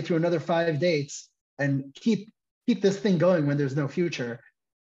put somebody through another 5 dates and keep this thing going when there's no future?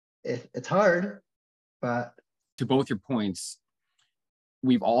 It's hard, but to both your points,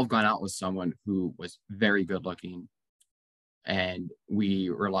 we've all gone out with someone who was very good looking, and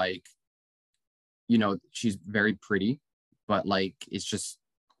we were like, she's very pretty, but like it's just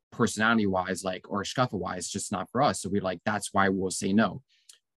personality wise, like, or shkafa wise, just not for us. So we're like, that's why we'll say no.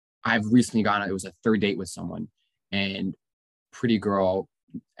 I've recently it was a third date with someone, and pretty girl,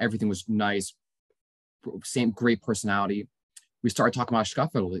 everything was nice, same great personality. We started talking about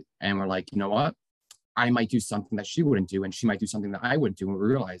shkafa, and we're like, you know what? I might do something that she wouldn't do, and she might do something that I wouldn't do. And we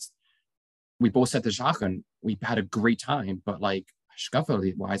realized we both set the shotgun. We had a great time, but like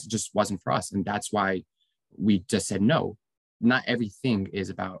shkafa wise, it just wasn't for us. And that's why we just said no. Not everything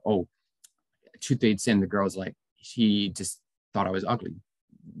is about, 2 dates in, the girl's like, he just thought I was ugly.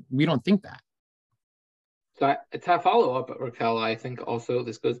 We don't think that. So to follow up, Raquel, I think also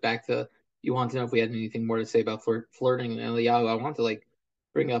this goes back to, you want to know if we had anything more to say about flirting and Eliyahu. I want to like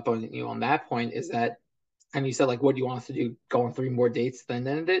bring up on on that point is that, and you said like, what do you want us to do? Go on 3 more dates then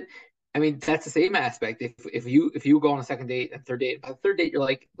end it? I mean, that's the same aspect. If you go on a second date and third date, by the third date you're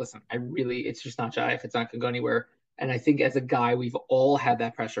like, listen, it's just not jive. It's not gonna go anywhere. And I think as a guy, we've all had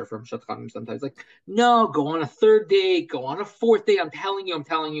that pressure from shadchanim sometimes. Like, no, go on a third date, go on a fourth date. I'm telling you,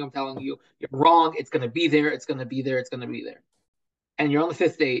 you're wrong. It's gonna be there. It's gonna be there. It's gonna be there. And you're on the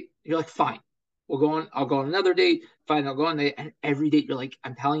 5th date. You're like, fine, I'll go on another date. Fine, I'll go on date. And every date you're like,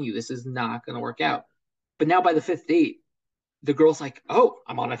 I'm telling you, this is not gonna work out. But now by the 5th date, the girl's like, oh,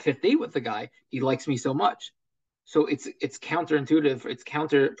 I'm on a 5th date with the guy. He likes me so much. So it's counterintuitive. It's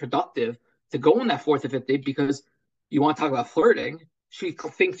counterproductive to go on that 4th or 5th date because you want to talk about flirting. she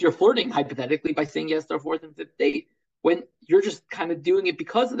thinks you're flirting hypothetically by saying yes to a fourth and fifth date when you're just kind of doing it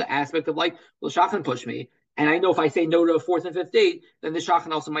because of the aspect of like, well, Shachan pushed me. And I know if I say no to a fourth and fifth date, then the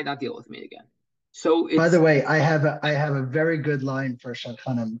Shachan also might not deal with me again. So by the way, I have a very good line for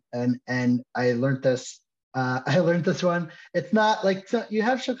Shulchanim, and I learned this. I learned this one. It's not like, so you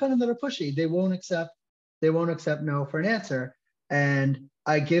have Shulchanim that are pushy. They won't accept no for an answer. And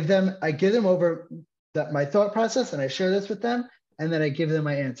I give them over my thought process, and I share this with them, and then I give them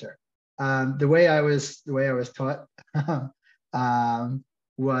my answer. The way I was taught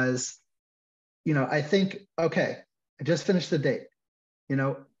was, I think, okay, I just finished the date.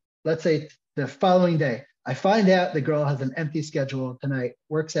 Let's say the following day, I find out the girl has an empty schedule tonight,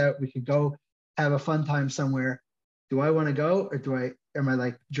 works out, we could go have a fun time somewhere. Do I want to go, or am I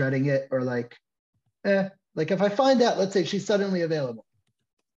like dreading it, or like if I find out, let's say she's suddenly available,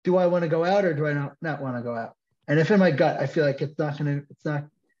 do I want to go out, or do I not want to go out? And if in my gut, I feel like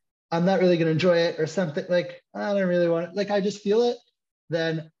I'm not really going to enjoy it, or something, like, I don't really want it, like, I just feel it,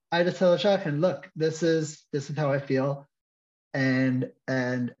 then I just tell the shotgun, look, this is how I feel. And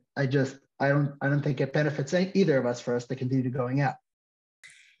I don't think it benefits either of us for us to continue going out.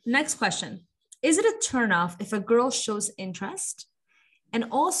 Next question. Is it a turnoff if a girl shows interest? And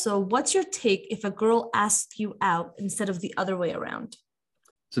also, what's your take if a girl asks you out instead of the other way around?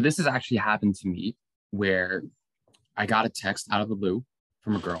 So this has actually happened to me, where I got a text out of the blue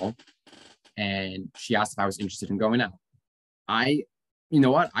from a girl, and she asked if I was interested in going out. You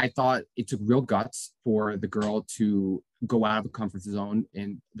know what? I thought it took real guts for the girl to go out of the comfort zone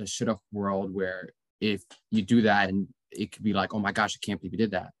in the shidduch world, where if you do that, and it could be like, oh my gosh, I can't believe you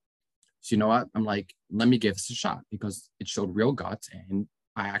did that. So you know what? I'm like, let me give this a shot, because it showed real guts, and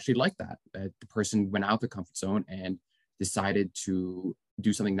I actually like that the person went out of the comfort zone and decided to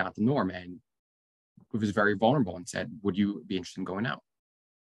do something not the norm, and it was very vulnerable and said, would you be interested in going out?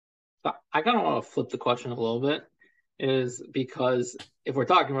 I kind of want to flip the question a little bit, is because if we're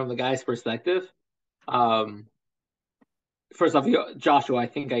talking from the guy's perspective, first off, Joshua, I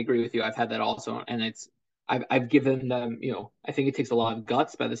think I agree with you. I've had that also, and I've given them, I think it takes a lot of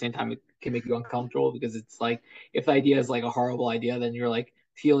guts, but at the same time, it can make you uncomfortable, because it's like, if the idea is like a horrible idea, then you're like,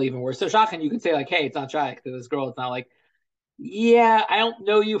 feel even worse. So shocking, you can say like, hey, it's not shy to this girl. It's not like, yeah, I don't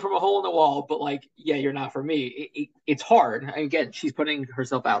know you from a hole in the wall, but like, yeah, you're not for me. It's hard. Again, she's putting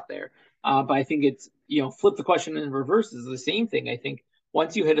herself out there. But I think it's, flip the question in reverse is the same thing. I think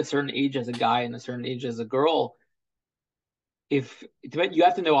once you hit a certain age as a guy and a certain age as a girl, you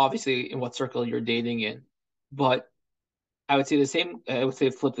have to know obviously in what circle you're dating in, but I would say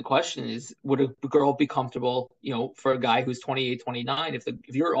flip the question is, would a girl be comfortable, for a guy who's 28, 29, if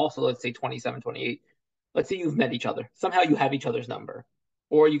you're also, let's say 27, 28, let's say you've met each other, somehow you have each other's number,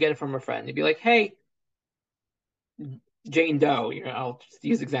 or you get it from a friend, you'd be like, hey, Jane Doe, I'll just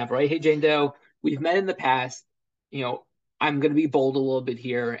use example, right? Hey, Jane Doe, we've met in the past, I'm going to be bold a little bit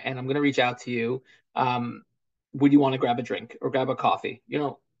here, and I'm going to reach out to you. Would you want to grab a drink or grab a coffee?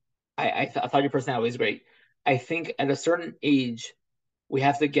 I thought your personality was great. I think at a certain age, we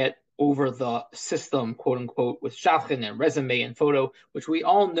have to get over the system, quote unquote, with shachan and resume and photo, which we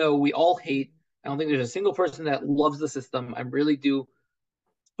all know, we all hate. I don't think there's a single person that loves the system. I really do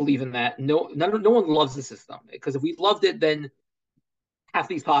believe in that. No one loves the system, because if we loved it, then half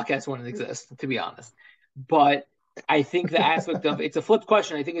these podcasts wouldn't exist, to be honest. But I think the aspect of it's a flipped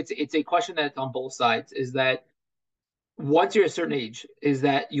question. I think it's a question that's on both sides. Is that once you're a certain age, is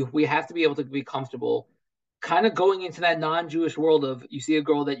that we have to be able to be comfortable kind of going into that non-Jewish world of, you see a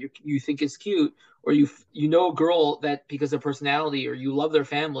girl that you think is cute, or you know a girl that because of personality, or you love their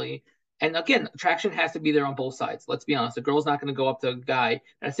family. And again, attraction has to be there on both sides. Let's be honest. A girl's not going to go up to a guy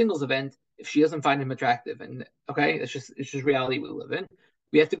at a singles event if she doesn't find him attractive. And okay, it's just reality we live in.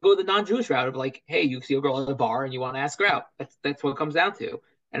 We have to go the non-Jewish route of like, hey, you see a girl at a bar and you want to ask her out. That's what it comes down to.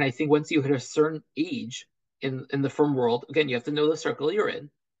 And I think once you hit a certain age in the firm world, again, you have to know the circle you're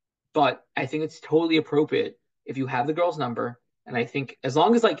in. But I think it's totally appropriate if you have the girl's number. And I think as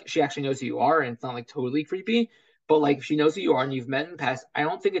long as like she actually knows who you are and it's not like totally creepy, but like if she knows who you are and you've met in the past, I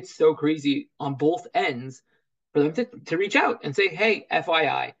don't think it's so crazy on both ends for them to reach out and say, hey,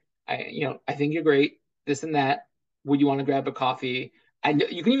 FYI, I think you're great, this and that. Would you want to grab a coffee? I know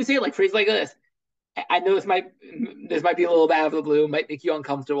you can even say it like phrase like this. I know this might be a little bit out of the blue, might make you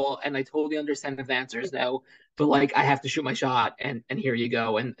uncomfortable, and I totally understand if the answer is no, but like I have to shoot my shot, and here you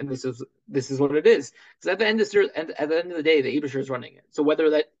go, and this is what it is. Because at the end of the day, the Abisher is running it. So whether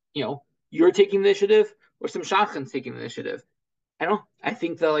that you're taking the initiative or some shotgun's taking the initiative, I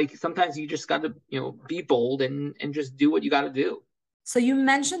think that like sometimes you just got to be bold and just do what you got to do. So you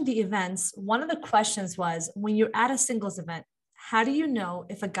mentioned the events. One of the questions was, when you're at a singles event, how do you know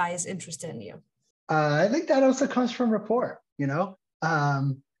if a guy is interested in you? I think that also comes from rapport,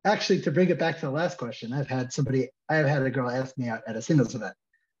 Actually, to bring it back to the last question, I've had a girl ask me out at a singles event,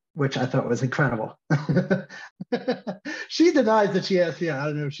 which I thought was incredible. She denies that she asked me out. I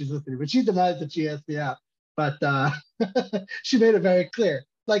don't know if she's listening, but she denies that she asked me out. But she made it very clear.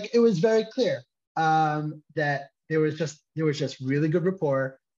 Like, it was very clear that there was just really good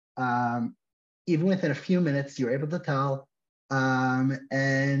rapport. Even within a few minutes, you were able to tell.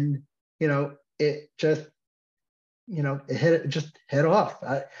 And it just it hit off.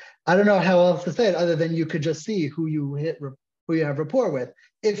 I don't know how else to say it other than you could just see who you have rapport with.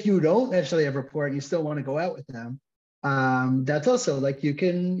 If you don't necessarily have rapport and you still want to go out with them, that's also like you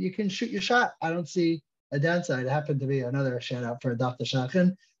can shoot your shot. I don't see a downside. It happened to be another shout out for Dr.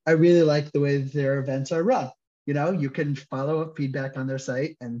 Shachan. I really like the way their events are run. You can follow up feedback on their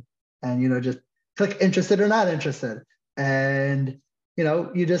site and just click interested or not interested. And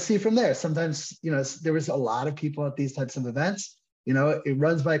you just see from there. Sometimes, there was a lot of people at these types of events. It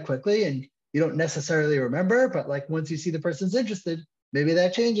runs by quickly and you don't necessarily remember, but like once you see the person's interested, maybe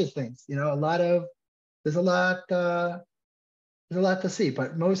that changes things. There's a lot to see,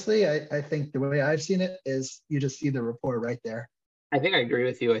 but mostly I think the way I've seen it is you just see the rapport right there. I think I agree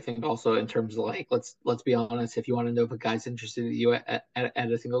with you. I think also in terms of like, let's be honest, if you want to know if a guy's interested in you at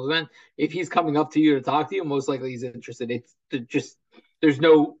a single event, if he's coming up to you to talk to you, most likely he's interested. It's just,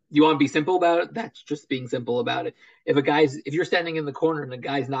 you want to be simple about it. That's just being simple about it. If you're standing in the corner and the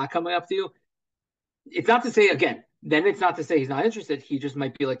guy's not coming up to you, it's not to say, again, then it's not to say he's not interested. He just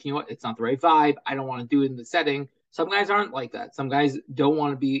might be like, you know what, it's not the right vibe. I don't want to do it in the setting. Some guys aren't like that. Some guys don't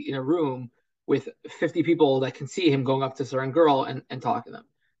want to be in a room with 50 people that can see him going up to a certain girl and talking to them.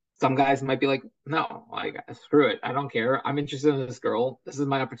 Some guys might be like, no, screw it. I don't care. I'm interested in this girl. This is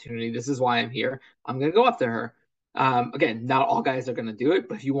my opportunity. This is why I'm here. I'm going to go up to her. Again, not all guys are going to do it,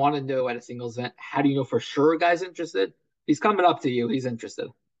 but if you want to know at a singles event, how do you know for sure a guy's interested? He's coming up to you. He's interested.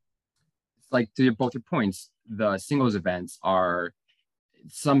 It's like, to both your points, the singles events are,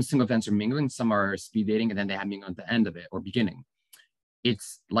 some single events are mingling, some are speed dating, and then they have mingling at the end of it or beginning.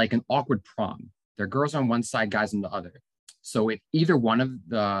 It's like an awkward prom. There are girls on one side, guys on the other. So if either one of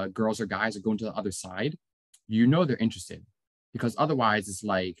the girls or guys are going to the other side, they're interested, because otherwise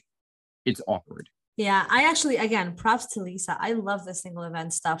it's awkward. Yeah, I actually, again, props to Lisa. I love the single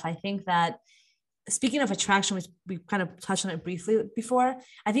event stuff. I think that, speaking of attraction, which we kind of touched on it briefly before,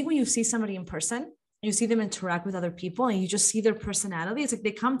 I think when you see somebody in person, you see them interact with other people and you just see their personality. It's like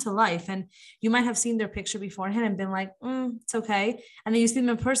they come to life, and you might have seen their picture beforehand and been like, it's okay. And then you see them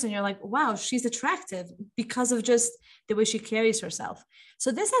in person, you're like, wow, she's attractive because of just the way she carries herself.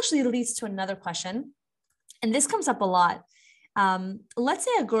 So this actually leads to another question. And this comes up a lot. Let's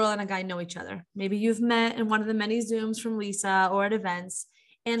say a girl and a guy know each other. Maybe you've met in one of the many Zooms from Lisa or at events,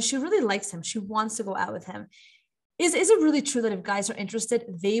 and she really likes him. She wants to go out with him. Is it really true that if guys are interested,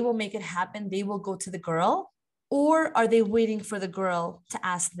 they will make it happen? They will go to the girl, or are they waiting for the girl to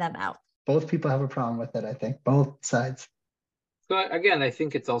ask them out? Both people have a problem with it, I think, both sides. So again, I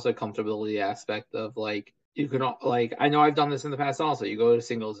think it's also a comfortability aspect of like, you can, like, I know I've done this in the past also. You go to a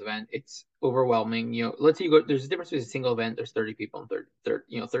singles event, it's overwhelming. Let's say you go, there's a difference between a single event, there's 30 people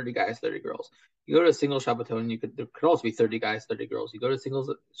and 30 guys, 30 girls. You go to a single Shabbaton, there could also be 30 guys, 30 girls. You go to a singles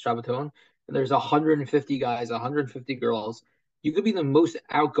Shabbaton, and there's 150 guys, 150 girls. You could be the most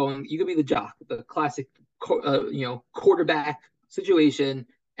outgoing, you could be the jock, the classic, quarterback situation,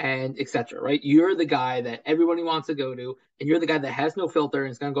 and etc. Right? You're the guy that everybody wants to go to, and you're the guy that has no filter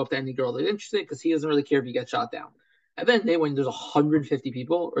and is going to go up to any girl that's interested because he doesn't really care if you get shot down. And then when there's 150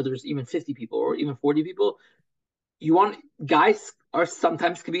 people, or there's even 50 people, or even 40 people, guys are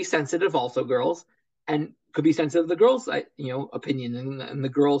sometimes could be sensitive, also girls, and could be sensitive to the girls' opinion and the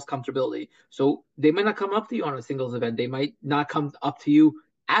girls' comfortability. So they might not come up to you on a singles event. They might not come up to you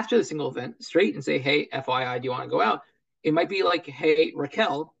after the single event straight and say, hey, FYI, do you want to go out? It might be like, hey,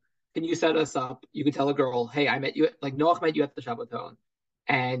 Raquel, can you set us up? You could tell a girl, hey, I met you, like Noach met you at the Shabbaton,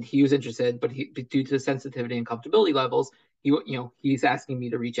 and he was interested, but due to the sensitivity and comfortability levels, he's asking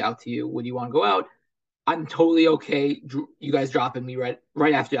me to reach out to you. Would you want to go out? I'm totally okay, you guys dropping me right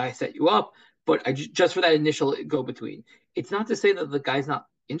after I set you up, but just for that initial go between. It's not to say that the guy's not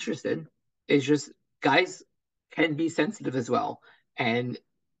interested. It's just guys can be sensitive as well, and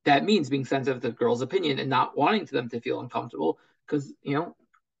that means being sensitive to the girl's opinion and not wanting them to feel uncomfortable, because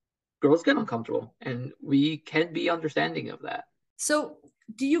girls get uncomfortable, and we can be understanding of that. So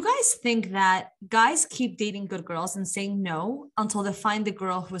do you guys think that guys keep dating good girls and saying no until they find the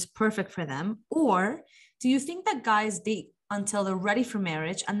girl who is perfect for them? Or do you think that guys date until they're ready for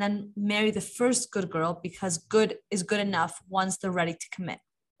marriage, and then marry the first good girl because good is good enough once they're ready to commit?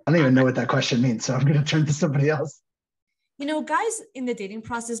 I don't even know what that question means, so I'm going to turn to somebody else. Guys in the dating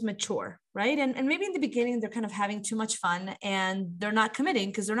process mature, right? And maybe in the beginning, they're kind of having too much fun and they're not committing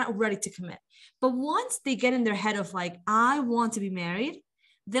because they're not ready to commit. But once they get in their head of like, I want to be married,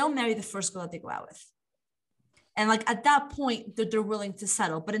 they'll marry the first girl that they go out with. And like at that point, they're willing to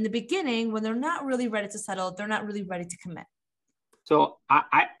settle. But in the beginning, when they're not really ready to settle, they're not really ready to commit. So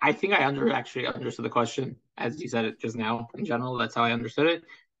I think I actually understood the question as you said it just now. In general, that's how I understood it.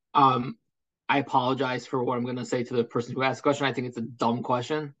 I apologize for what I'm going to say to the person who asked the question. I think it's a dumb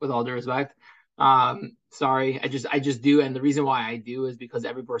question, with all due respect. Sorry, I just do, and the reason why I do is because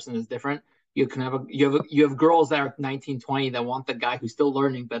every person is different. You have girls that are 19, 20 that want the guy who's still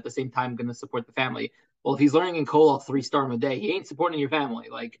learning, but at the same time going to support the family. Well, if he's learning in Kola 3 star a day, he ain't supporting your family.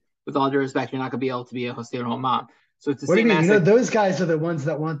 Like, with all due respect, you're not going to be able to be a stay-at-home mom. So it's the What do you same mean? aspect. Those guys are the ones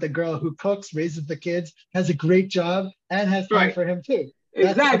that want the girl who cooks, raises the kids, has a great job, and has time Right. for him too.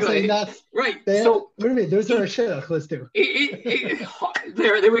 Exactly. That's right. So what do you mean? Those are a shidduch list too.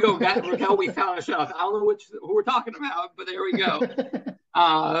 There we go. Raquel, we found a shidduch. I don't know who we're talking about, but there we go.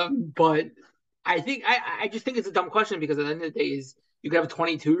 But I just think it's a dumb question because at the end of the day, you could have a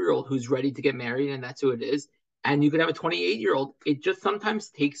 22-year-old who's ready to get married, and that's who it is, and you could have a 28-year-old. It just sometimes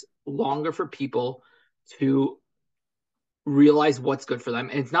takes longer for people to realize what's good for them,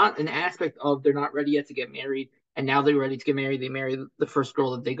 and it's not an aspect of they're not ready yet to get married, and now they're ready to get married. They marry the first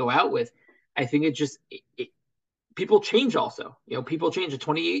girl that they go out with. I think people change also. People change. A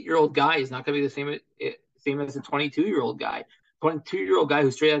 28-year-old guy is not going to be the same as a 22-year-old guy. 22-year-old guy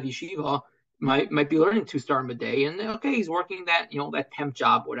who's straight out of yeshiva might be learning 2 star a day, and okay, he's working that that temp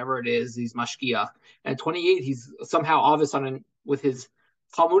job, whatever it is. He's mashkiach. And 28, he's somehow all of a sudden with his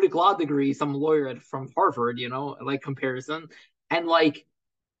Talmudic law degree, some lawyer from Harvard, like comparison, and like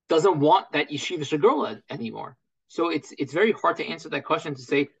doesn't want that yeshiva shagirla anymore. So it's very hard to answer that question to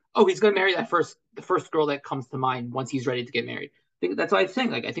say, oh, he's going to marry the first girl that comes to mind once he's ready to get married. I think that's why I'm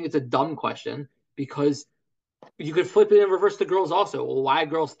saying, like, I think it's a dumb question because you could flip it and reverse the girls also. Well, why a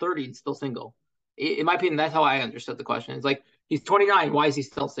girl's 30 and still single? In my opinion, that's how I understood the question. It's like, he's 29. Why is he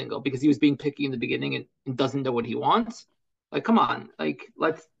still single? Because he was being picky in the beginning and doesn't know what he wants. Like, come on. Like,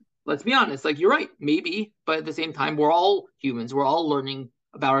 let's be honest. Like, you're right. Maybe. But at the same time, we're all humans. We're all learning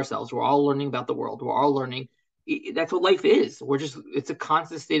about ourselves. We're all learning about the world. We're all learning. That's what life is. It's a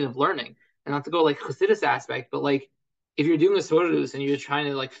constant state of learning. And not to go like Hasidus aspect, but like, if you're doing a Sodus and you're trying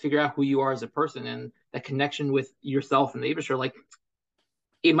to like figure out who you are as a person and that connection with yourself and the Abishur, like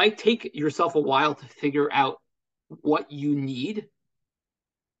it might take yourself a while to figure out what you need.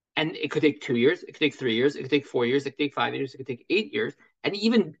 And it could take 2 years, it could take 3 years, it could take 4 years, it could take 5 years, it could take 8 years. And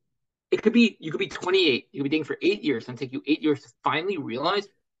even you could be 28, you could be dating for 8 years and take you 8 years to finally realize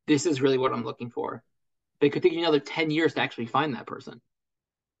this is really what I'm looking for. But it could take you another 10 years to actually find that person.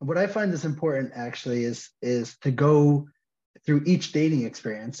 What I find is important actually is to go through each dating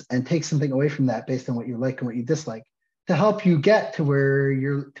experience and take something away from that based on what you like and what you dislike to help you get to where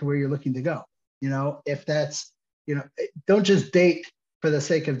you're looking to go. If that's, don't just date for the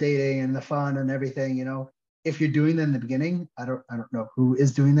sake of dating and the fun and everything. If you're doing that in the beginning, I don't know who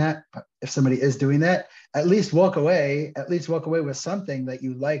is doing that, but if somebody is doing that, at least walk away with something that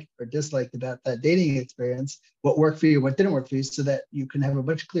you liked or disliked about that dating experience, what worked for you, what didn't work for you, so that you can have a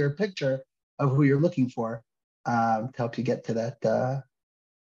much clearer picture of who you're looking for to help you get to that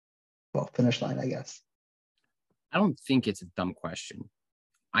finish line, I guess. I don't think it's a dumb question.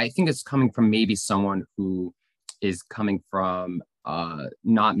 I think it's coming from maybe someone who is coming from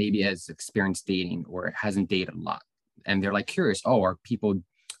not maybe as experienced dating or hasn't dated a lot. And they're like curious, are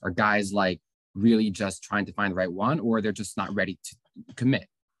guys like really just trying to find the right one, or they're just not ready to commit?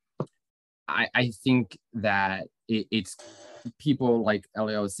 I think that it's people like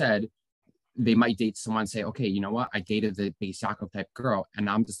Eliyahu said, they might date someone and say, okay, you know what? I dated the Beis Yaakov type girl and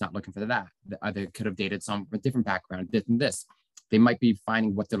I'm just not looking for that. They could have dated someone from a different background, this. They might be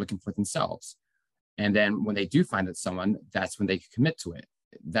finding what they're looking for themselves. And then when they do find that someone, that's when they can commit to it.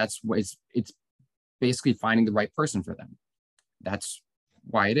 That's what it's basically finding the right person for them. That's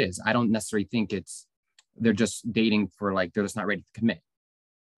why it is. I don't necessarily think they're just dating for like, they're just not ready to commit.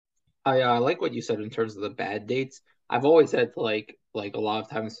 I like what you said in terms of the bad dates. I've always said to like a lot of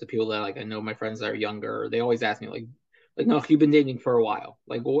times to people that like I know my friends that are younger, they always ask me like no, if you've been dating for a while,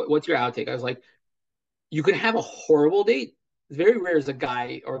 like what's your outtake? I was like, you can have a horrible date. It's very rare as a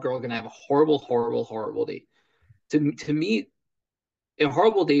guy or a girl can have a horrible, horrible, horrible date. To me, a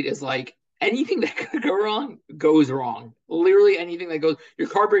horrible date is like anything that could go wrong goes wrong. Literally anything that goes, your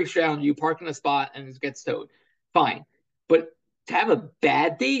car breaks down, you park in a spot and it gets towed. Fine. But to have a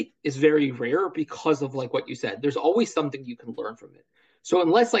bad date is very rare because of like what you said. There's always something you can learn from it. So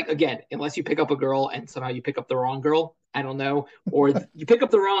unless like again, unless you pick up a girl and somehow you pick up the wrong girl, I don't know, or you pick up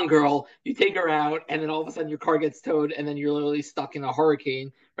the wrong girl, you take her out, and then all of a sudden your car gets towed, and then you're literally stuck in a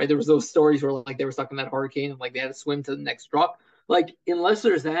hurricane, right? There was those stories where like they were stuck in that hurricane and like they had to swim to the next drop. Like unless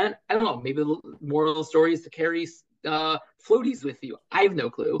there's that, I don't know. Maybe the moral story is to carry floaties with you. I have no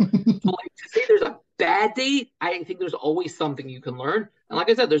clue. So like to say there's a bad date, I think there's always something you can learn. And like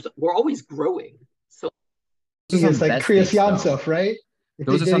I said, we're always growing. So it's like Kriyas Yansov, right?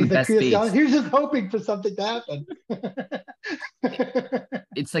 Those are some best dates. He's just hoping for something to happen.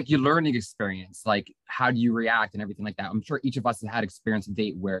 It's like your learning experience. Like, how do you react and everything like that? I'm sure each of us has had experience a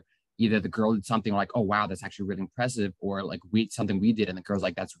date where either the girl did something like, oh, wow, that's actually really impressive. Or like something we did and the girl's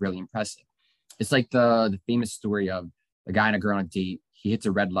like, that's really impressive. It's like the famous story of a guy and a girl on a date. He hits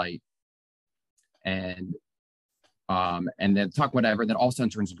a red light and then talk whatever. Then all of a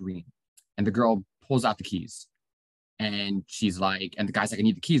sudden turns green and the girl pulls out the keys. And she's like, and the guy's like, I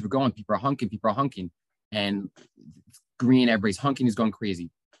need the keys. We're going. People are hunking. And green, everybody's hunking. He's going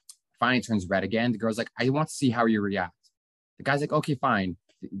crazy. Finally turns red again. The girl's like, I want to see how you react. The guy's like, okay, fine.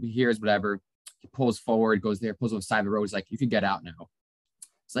 Here's whatever. He pulls forward, goes there, pulls over the side of the road. He's like, you can get out now.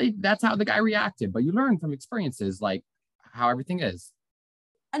 So that's how the guy reacted. But you learn from experiences, like how everything is.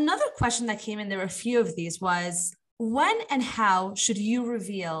 Another question that came in, there were a few of these, was when and how should you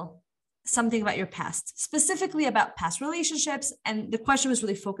reveal something about your past, specifically about past relationships? And the question was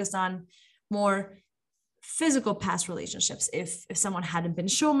really focused on more physical past relationships. If someone hadn't been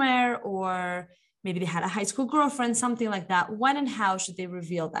shomer, or maybe they had a high school girlfriend, something like that, when and how should they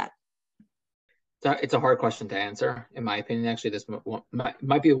reveal that? It's a hard question to answer, in my opinion. Actually, this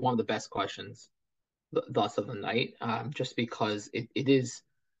might be one of the best questions thus of the night, just because it is,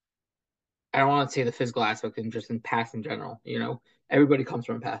 I don't want to say the physical aspect and just in past in general. Everybody comes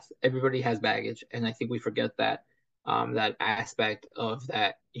from a past. Everybody has baggage, and I think we forget that that aspect of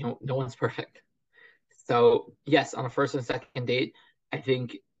that. No one's perfect. So yes, on a first and second date, I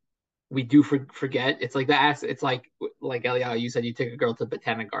think we do forget. It's like It's like Eliyahu, you said you take a girl to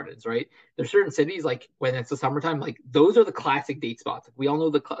Botanic Gardens, right? There's certain cities like when it's the summertime, like those are the classic date spots. Like, we all know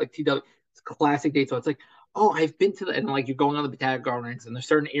the TW classic date spots. Like, oh, I've been to and like you're going on the Botanic Gardens, and there's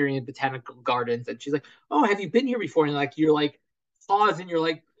certain area in Botanical Gardens, and she's like, oh, have you been here before? And you're like pause, and you're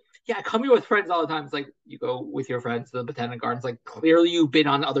like, yeah, I come here with friends all the time. It's like you go with your friends to the Botanic Gardens. Like clearly you've been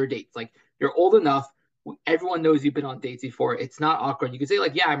on other dates. Like you're old enough. Everyone knows you've been on dates before. It's not awkward. You can say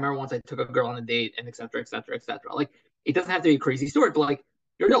like, yeah, I remember once I took a girl on a date, and et cetera, et cetera, et cetera. Like it doesn't have to be a crazy story, but like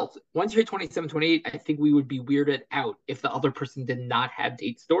you're adults. Once you're 27, 28, I think we would be weirded out if the other person did not have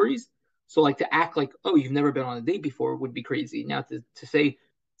date stories. So like to act like, oh, you've never been on a date before would be crazy. Now to say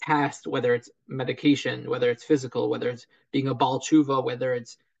past, whether it's medication, whether it's physical, whether it's being a bal tshuva, whether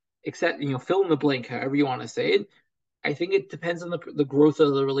it's fill in the blank, however you want to say it. I think it depends on the growth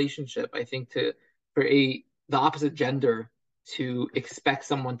of the relationship. I think for the opposite gender to expect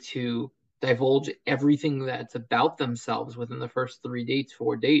someone to divulge everything that's about themselves within the first 3 dates,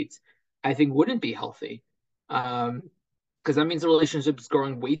 4 dates, I think wouldn't be healthy. Because that means the relationship is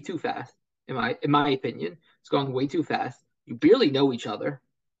growing way too fast. In my opinion, it's going way too fast. You barely know each other.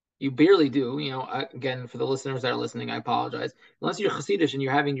 You barely do. Again, for the listeners that are listening, I apologize. Unless you're Hasidish and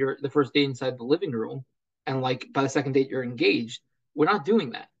you're having the first date inside the living room, and like by the second date you're engaged, we're not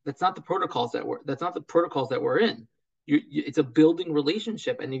doing that. That's not the protocols that we're in. It's a building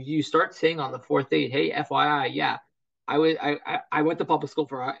relationship, and if you start saying on the 4th date, hey, FYI, yeah, I went to public school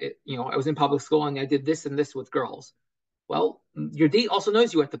I was in public school and I did this and this with girls. Well, your date also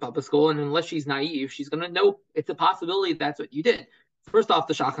knows you went to public school, and unless she's naive, she's going to know it's a possibility that's what you did. First off,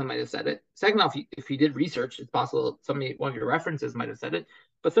 the shotgun might have said it. Second off, if you did research, it's possible one of your references might have said it.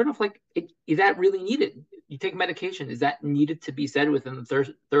 But third off, is that really needed? You take medication. Is that needed to be said within the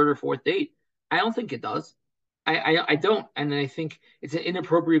third or 4th date? I don't think it does. I don't. And I think it's an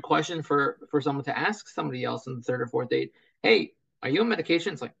inappropriate question for someone to ask somebody else in the 3rd or 4th date. Hey, are you on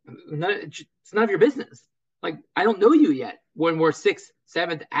medication? It's like, it's none of your business. Like, I don't know you yet. When we're 6th,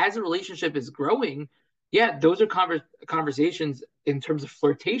 7th, as a relationship is growing, yeah, those are conversations in terms of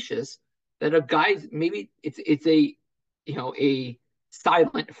flirtatious that a guy's, maybe it's a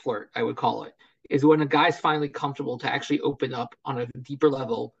silent flirt, I would call it, is when a guy's finally comfortable to actually open up on a deeper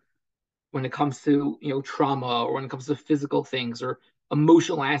level when it comes to trauma, or when it comes to physical things or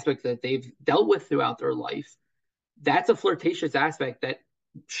emotional aspects that they've dealt with throughout their life. That's a flirtatious aspect that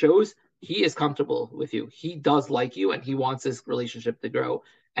shows he is comfortable with you. He does like you, and he wants this relationship to grow.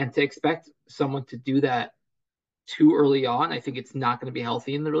 And to expect someone to do that too early on, I think it's not going to be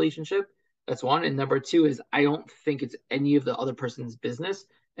healthy in the relationship. That's one. And number two is I don't think it's any of the other person's business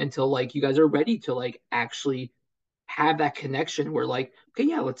until like you guys are ready to like actually have that connection where like, okay,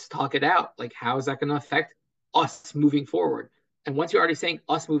 yeah, let's talk it out. Like, how is that going to affect us moving forward? And once you're already saying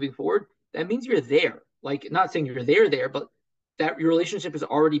us moving forward, that means you're there. Like, not saying you're there, but that your relationship is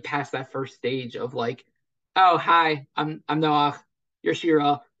already past that first stage of like, oh, hi, I'm Noach, you're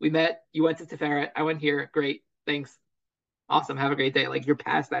Shira. We met, you went to Tiferet, I went here, great, thanks. Awesome, have a great day. Like you're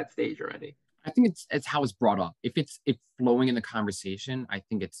past that stage already. I think it's how it's brought up. If it's flowing in the conversation, I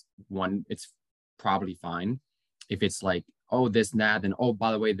think it's probably fine. If it's like, oh, this and that, and oh,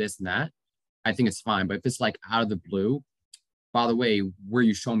 by the way, this and that, I think it's fine. But if it's like out of the blue, by the way, where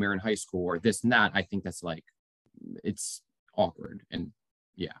you show me in high school or this and that, I think that's like, it's awkward. And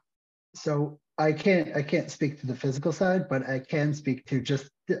yeah. So I can't speak to the physical side, but I can speak to just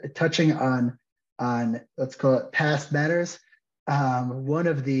touching on let's call it past matters. One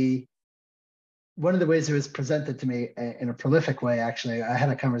of the ways it was presented to me in a prolific way, actually, I had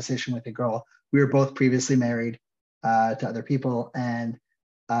a conversation with a girl. We were both previously married to other people, and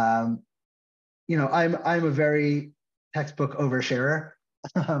you know, I'm a very textbook oversharer.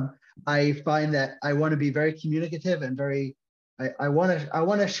 I find that I want to be very communicative and very I want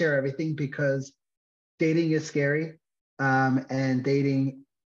to share everything because dating is scary, and dating,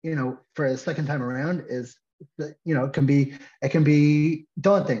 you know, for a second time around is, you know, it can be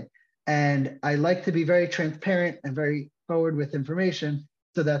daunting. And I like to be very transparent and very forward with information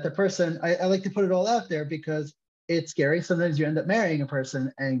so that the person, I like to put it all out there because it's scary. Sometimes you end up marrying a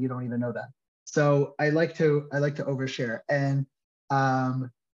person and you don't even know that. So I like to overshare. And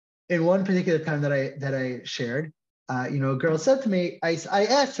in one particular time that I shared, you know, a girl said to me, I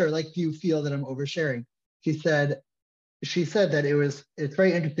asked her, like, do you feel that I'm oversharing? She said that it's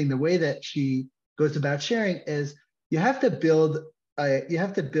very interesting. The way that she goes about sharing is you have to build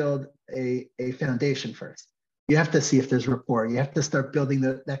a foundation first. You have to see if there's rapport. You have to start building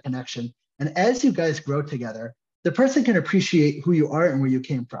that connection. And as you guys grow together, the person can appreciate who you are and where you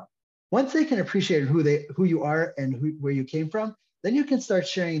came from. Once they can appreciate who you are and where you came from, then you can start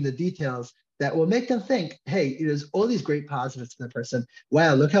sharing the details that will make them think, hey, there's all these great positives to the person.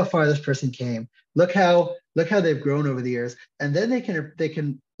 Wow, look how far this person came. Look how they've grown over the years. And then they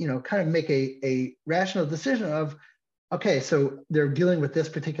can you know, kind of make a rational decision of, okay, so they're dealing with this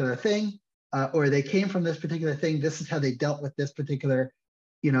particular thing, or they came from this particular thing. This is how they dealt with this particular,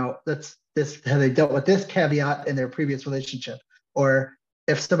 you know, how they dealt with this caveat in their previous relationship. Or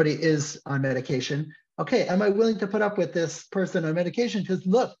if somebody is on medication, okay, am I willing to put up with this person on medication? Because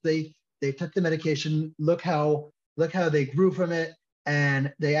look, they took the medication. Look how they grew from it,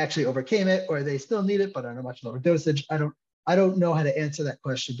 and they actually overcame it, or they still need it, but on a much lower dosage. I don't know how to answer that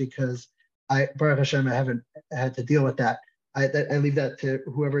question because Baruch Hashem, I haven't had to deal with that. I leave that to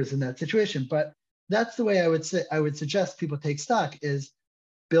whoever is in that situation. But that's the way I would suggest people take stock is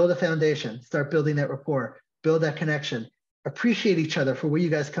build a foundation, start building that rapport, build that connection, appreciate each other for where you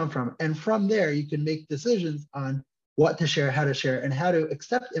guys come from. And from there, you can make decisions on what to share, how to share, and how to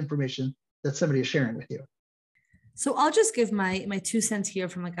accept information that somebody is sharing with you. So I'll just give my 2 cents here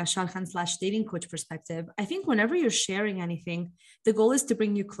from like a shadchan/dating coach perspective. I think whenever you're sharing anything, the goal is to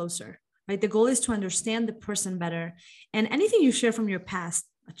bring you closer, right? The goal is to understand the person better. And anything you share from your past,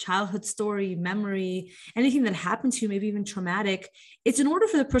 a childhood story, memory, anything that happened to you, maybe even traumatic, it's in order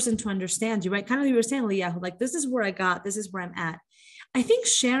for the person to understand you, right? Kind of like you were saying, Eliyahu, like, this is where I got, this is where I'm at. I think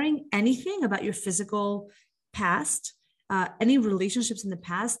sharing anything about your physical past, any relationships in the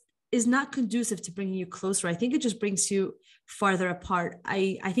past, is not conducive to bringing you closer. I think it just brings you farther apart.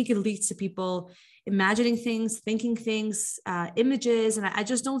 I think it leads to people imagining things, thinking things, images, and I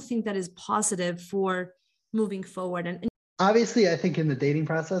just don't think that is positive for moving forward. And obviously, I think in the dating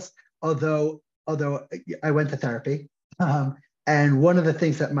process, although I went to therapy, and one of the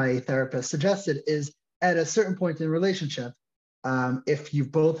things that my therapist suggested is at a certain point in a relationship, if you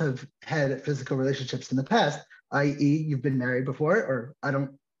both have had physical relationships in the past, i.e. you've been married before, or I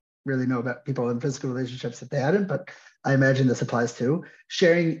don't really know about people in physical relationships if they hadn't, but I imagine this applies too,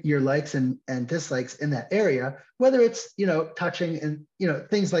 sharing your likes and dislikes in that area, whether it's, you know, touching and, you know,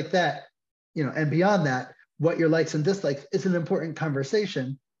 things like that, you know, and beyond that, what your likes and dislikes is an important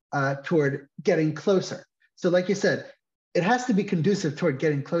conversation toward getting closer. So like you said, it has to be conducive toward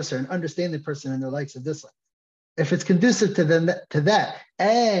getting closer and understand the person and their likes and dislikes. If it's conducive to that,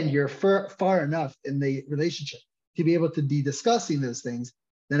 and you're far enough in the relationship to be able to be discussing those things,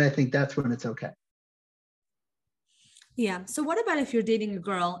 then I think that's when it's okay. Yeah. So what about if you're dating a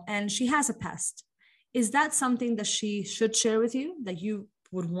girl and she has a past? Is that something that she should share with you, that you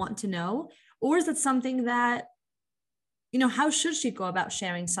would want to know? Or is it something that, you know, how should she go about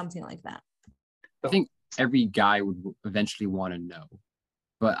sharing something like that? I think every guy would eventually want to know,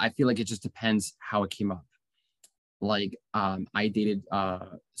 but I feel like it just depends how it came up. Like, I dated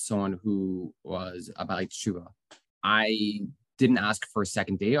someone who was about like Shuva. I didn't ask for a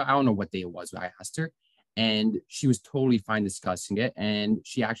second date. I don't know what day it was, but I asked her, and she was totally fine discussing it. And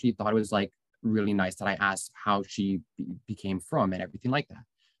she actually thought it was like really nice that I asked how she became from and everything like that.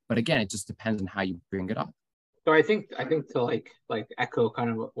 But again, it just depends on how you bring it up. So I think to like echo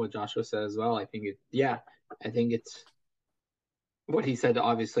kind of what Joshua said as well. I think I think it's what he said.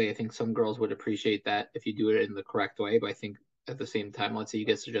 Obviously, I think some girls would appreciate that if you do it in the correct way. But I think at the same time, let's say you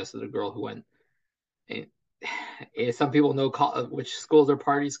get suggested a girl who went, and some people know which schools are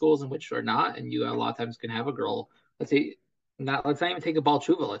party schools and which are not, and you a lot of times can have a girl. Let's not even take a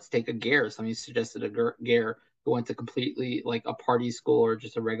Balchuva. Let's take a Ger. Somebody suggested a Ger who went to completely like a party school or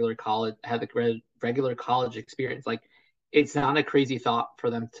just a regular college, had the regular college experience. Like, it's not a crazy thought for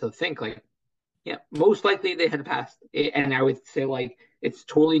them to think like, yeah, most likely they had passed. And I would say like it's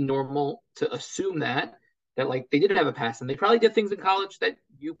totally normal to assume that like they did have a past and they probably did things in college that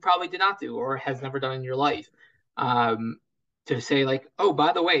you probably did not do or has never done in your life. Um, to say like, oh,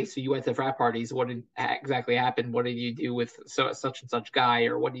 by the way, so you went to frat parties. What did exactly happen? What did you do with such and such guy,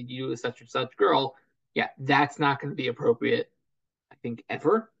 or what did you do with such and such girl? Yeah, that's not going to be appropriate. I think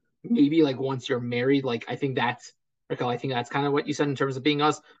ever. Maybe like once you're married, like I think that's kind of what you said in terms of being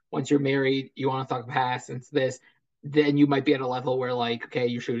us. Once you're married, you want to talk past and this, then you might be at a level where like, okay,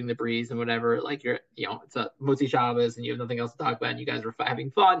 you're shooting the breeze and whatever. Like it's a Motzi Shabbos and you have nothing else to talk about and you guys are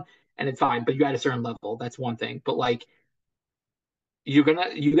having fun and it's fine, but you're at a certain level. That's one thing. But like you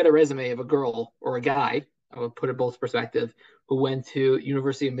get a resume of a girl or a guy, I would put it both perspective, who went to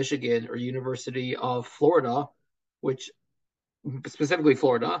University of Michigan or University of Florida, which specifically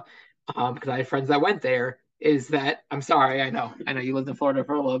Florida, because I have friends that went there, is that I'm sorry, I know you lived in Florida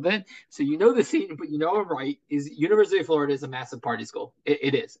for a little bit, so you know the scene, but you know I'm right. Is University of Florida is a massive party school.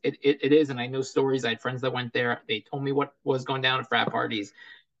 It is. It is, and I know stories. I had friends that went there. They told me what was going down at frat parties.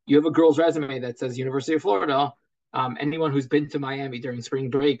 You have a girl's resume that says University of Florida. Anyone who's been to Miami during spring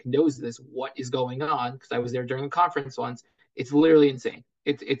break knows this. What is going on? Because I was there during the conference once. It's literally insane.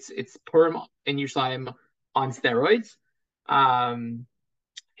 It's Purim and Yerushalayim on steroids.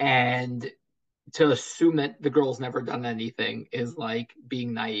 And to assume that the girl's never done anything is like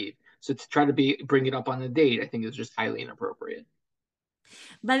being naive. So to try to bring it up on a date, I think is just highly inappropriate.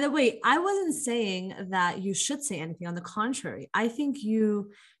 By the way, I wasn't saying that you should say anything. On the contrary, I think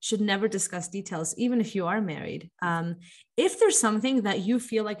you should never discuss details, even if you are married. If there's something that you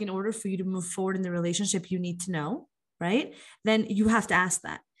feel like in order for you to move forward in the relationship, you need to know, right? Then you have to ask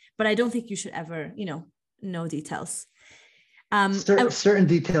that. But I don't think you should ever, know details. Certain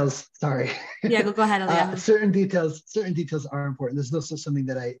details. Sorry. Yeah, go ahead, Eliyahu. Certain details are important. This is also something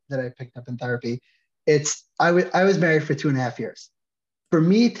that I picked up in therapy. I was married for 2.5 years. For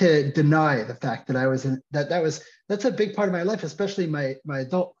me to deny the fact that I was that's a big part of my life, especially my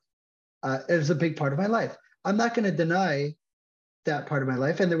adult. It was a big part of my life. I'm not going to deny that part of my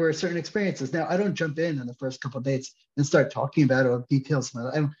life, and there were certain experiences. Now I don't jump in the first couple of dates and start talking about all details of my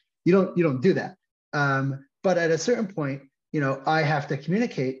life. You don't do that. But at a certain point, I have to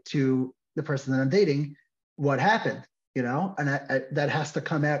communicate to the person that I'm dating what happened, and that has to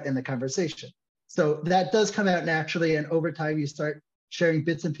come out in the conversation. So that does come out naturally, and over time you start sharing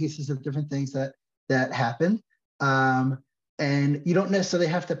bits and pieces of different things that happened. And you don't necessarily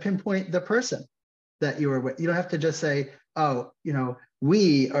have to pinpoint the person that you were with. You don't have to just say, oh,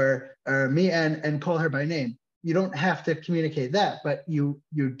 we or me and call her by name. You don't have to communicate that, but you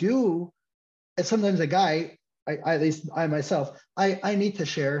do. And sometimes a guy, at least I myself, I need to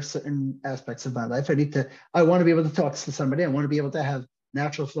share certain aspects of my life. I want to be able to talk to somebody. I want to be able to have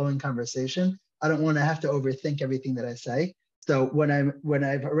natural flowing conversation. I don't want to have to overthink everything that I say. So when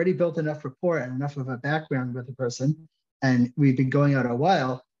I've already built enough rapport and enough of a background with the person, and we've been going out a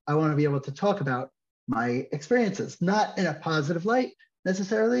while, I want to be able to talk about my experiences, not in a positive light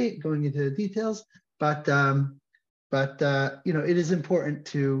necessarily, going into the details, but it is important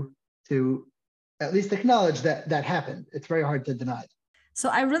to at least acknowledge that happened. It's very hard to deny. So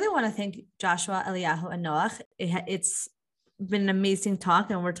I really want to thank Joshua, Eliyahu, and Noach. It's been an amazing talk,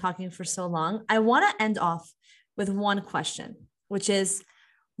 and we're talking for so long. I want to end off with one question, which is,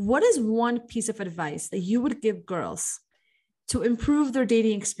 what is one piece of advice that you would give girls to improve their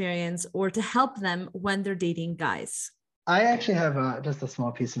dating experience or to help them when they're dating guys? I actually have just a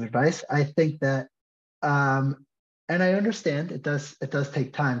small piece of advice. I think that, and I understand it does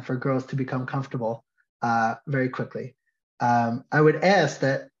take time for girls to become comfortable very quickly. I would ask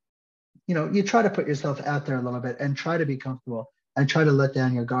that, you try to put yourself out there a little bit and try to be comfortable and try to let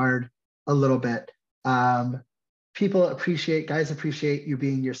down your guard a little bit. Guys appreciate you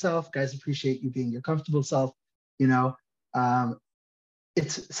being yourself. Guys appreciate you being your comfortable self. You know,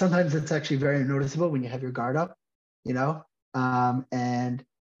 sometimes it's actually very noticeable when you have your guard up, you know, and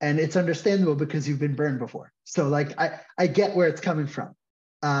it's understandable because you've been burned before. So like, I get where it's coming from,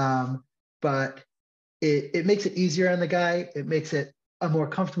 but it makes it easier on the guy. It makes it a more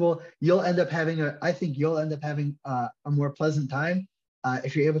comfortable. I think you'll end up having a more pleasant time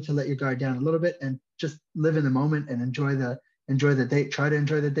if you're able to let your guard down a little bit and just live in the moment and enjoy the date. Try to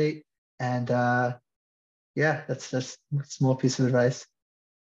enjoy the date, and yeah, that's just a small piece of advice.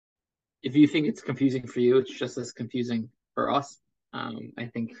 If you think it's confusing for you, it's just as confusing for us. I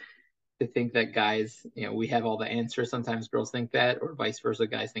think to think that guys, you know, we have all the answers. Sometimes girls think that, or vice versa.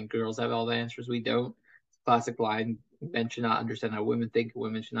 Guys think girls have all the answers. We don't. Classic line: men should not understand how women think.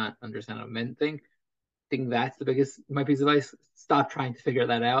 Women should not understand how men think. I think that's my piece of advice. Stop trying to figure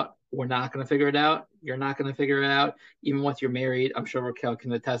that out. We're not going to figure it out. You're not going to figure it out. Even once you're married, I'm sure Raquel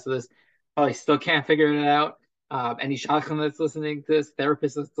can attest to this. Probably still can't figure it out. Any shotgun that's listening to this,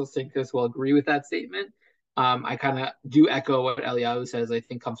 therapists that's listening to this will agree with that statement. I kind of do echo what Eliyahu says. I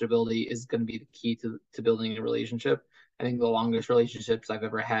think comfortability is going to be the key to building a relationship. I think the longest relationships I've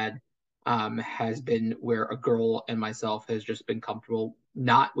ever had has been where a girl and myself has just been comfortable,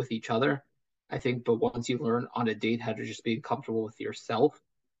 not with each other, I think, but once you learn on a date how to just be comfortable with yourself,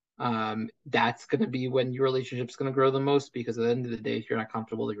 that's going to be when your relationship's going to grow the most, because at the end of the day, if you're not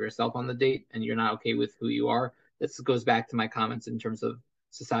comfortable with yourself on the date and you're not okay with who you are, this goes back to my comments in terms of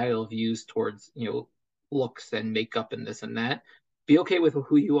societal views towards, you know, looks and makeup and this and that. Be okay with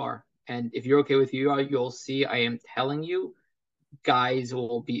who you are. And if you're okay with who you are, you'll see, I am telling you, guys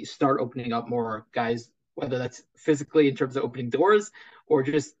will start opening up more. Guys, whether that's physically in terms of opening doors or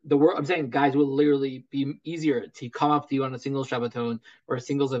just the world, I'm saying guys will literally be easier to come up to you on a single Shabbaton or a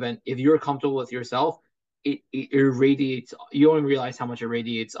singles event. If you're comfortable with yourself, it radiates. You don't even realize how much it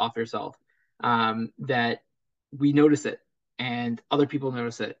radiates off yourself. That we notice it and other people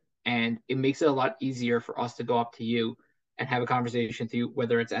notice it. And it makes it a lot easier for us to go up to you and have a conversation with you,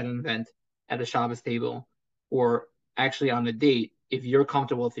 whether it's at an event, at a Shabbos table, or actually on a date. If you're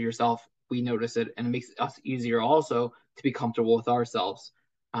comfortable with yourself, we notice it, and it makes us easier also to be comfortable with ourselves.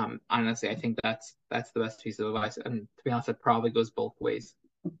 Honestly, I think that's the best piece of advice, and to be honest, it probably goes both ways.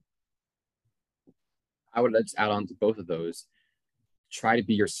 I would just add on to both of those. Try to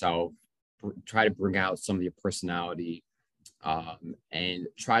be yourself. Try to bring out some of your personality, and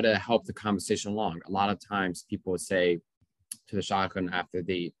try to help the conversation along. A lot of times people would say to the shotgun after the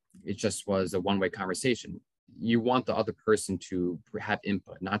date, it just was a one-way conversation. You want the other person to have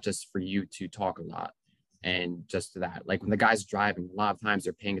input, not just for you to talk a lot. And just that, like when the guy's driving, a lot of times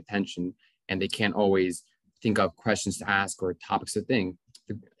they're paying attention and they can't always think of questions to ask or topics to think.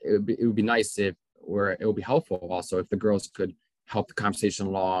 It would be nice it would be helpful also if the girls could help the conversation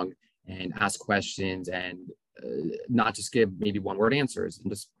along and ask questions and not just give maybe one-word answers,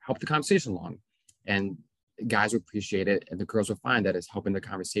 and just help the conversation along. And guys will appreciate it, and the girls will find that it's helping the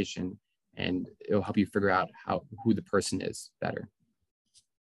conversation, and it'll help you figure out who the person is better.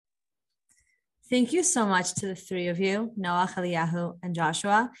 Thank you so much to the three of you, Noach, Eliyahu, and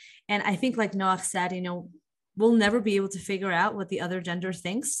Joshua. And I think, like Noach said, we'll never be able to figure out what the other gender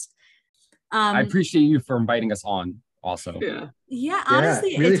thinks. I appreciate you for inviting us on also. Yeah,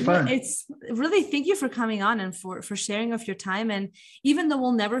 honestly, really fun. It's really, thank you for coming on and for sharing of your time. And even though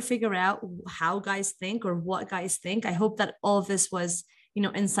we'll never figure out how guys think or what guys think, I hope that all of this was,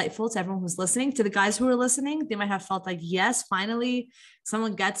 insightful to everyone who's listening. To the guys who are listening, they might have felt like, yes, finally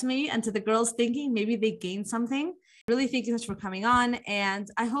someone gets me. And to the girls thinking, maybe they gained something. Really, thank you so much for coming on. And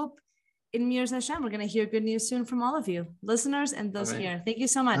I hope in Mir's Hashem, we're going to hear good news soon from all of you, listeners and those here. Thank you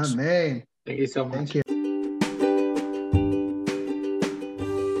so much. Amen. Thank you so much. Thank you.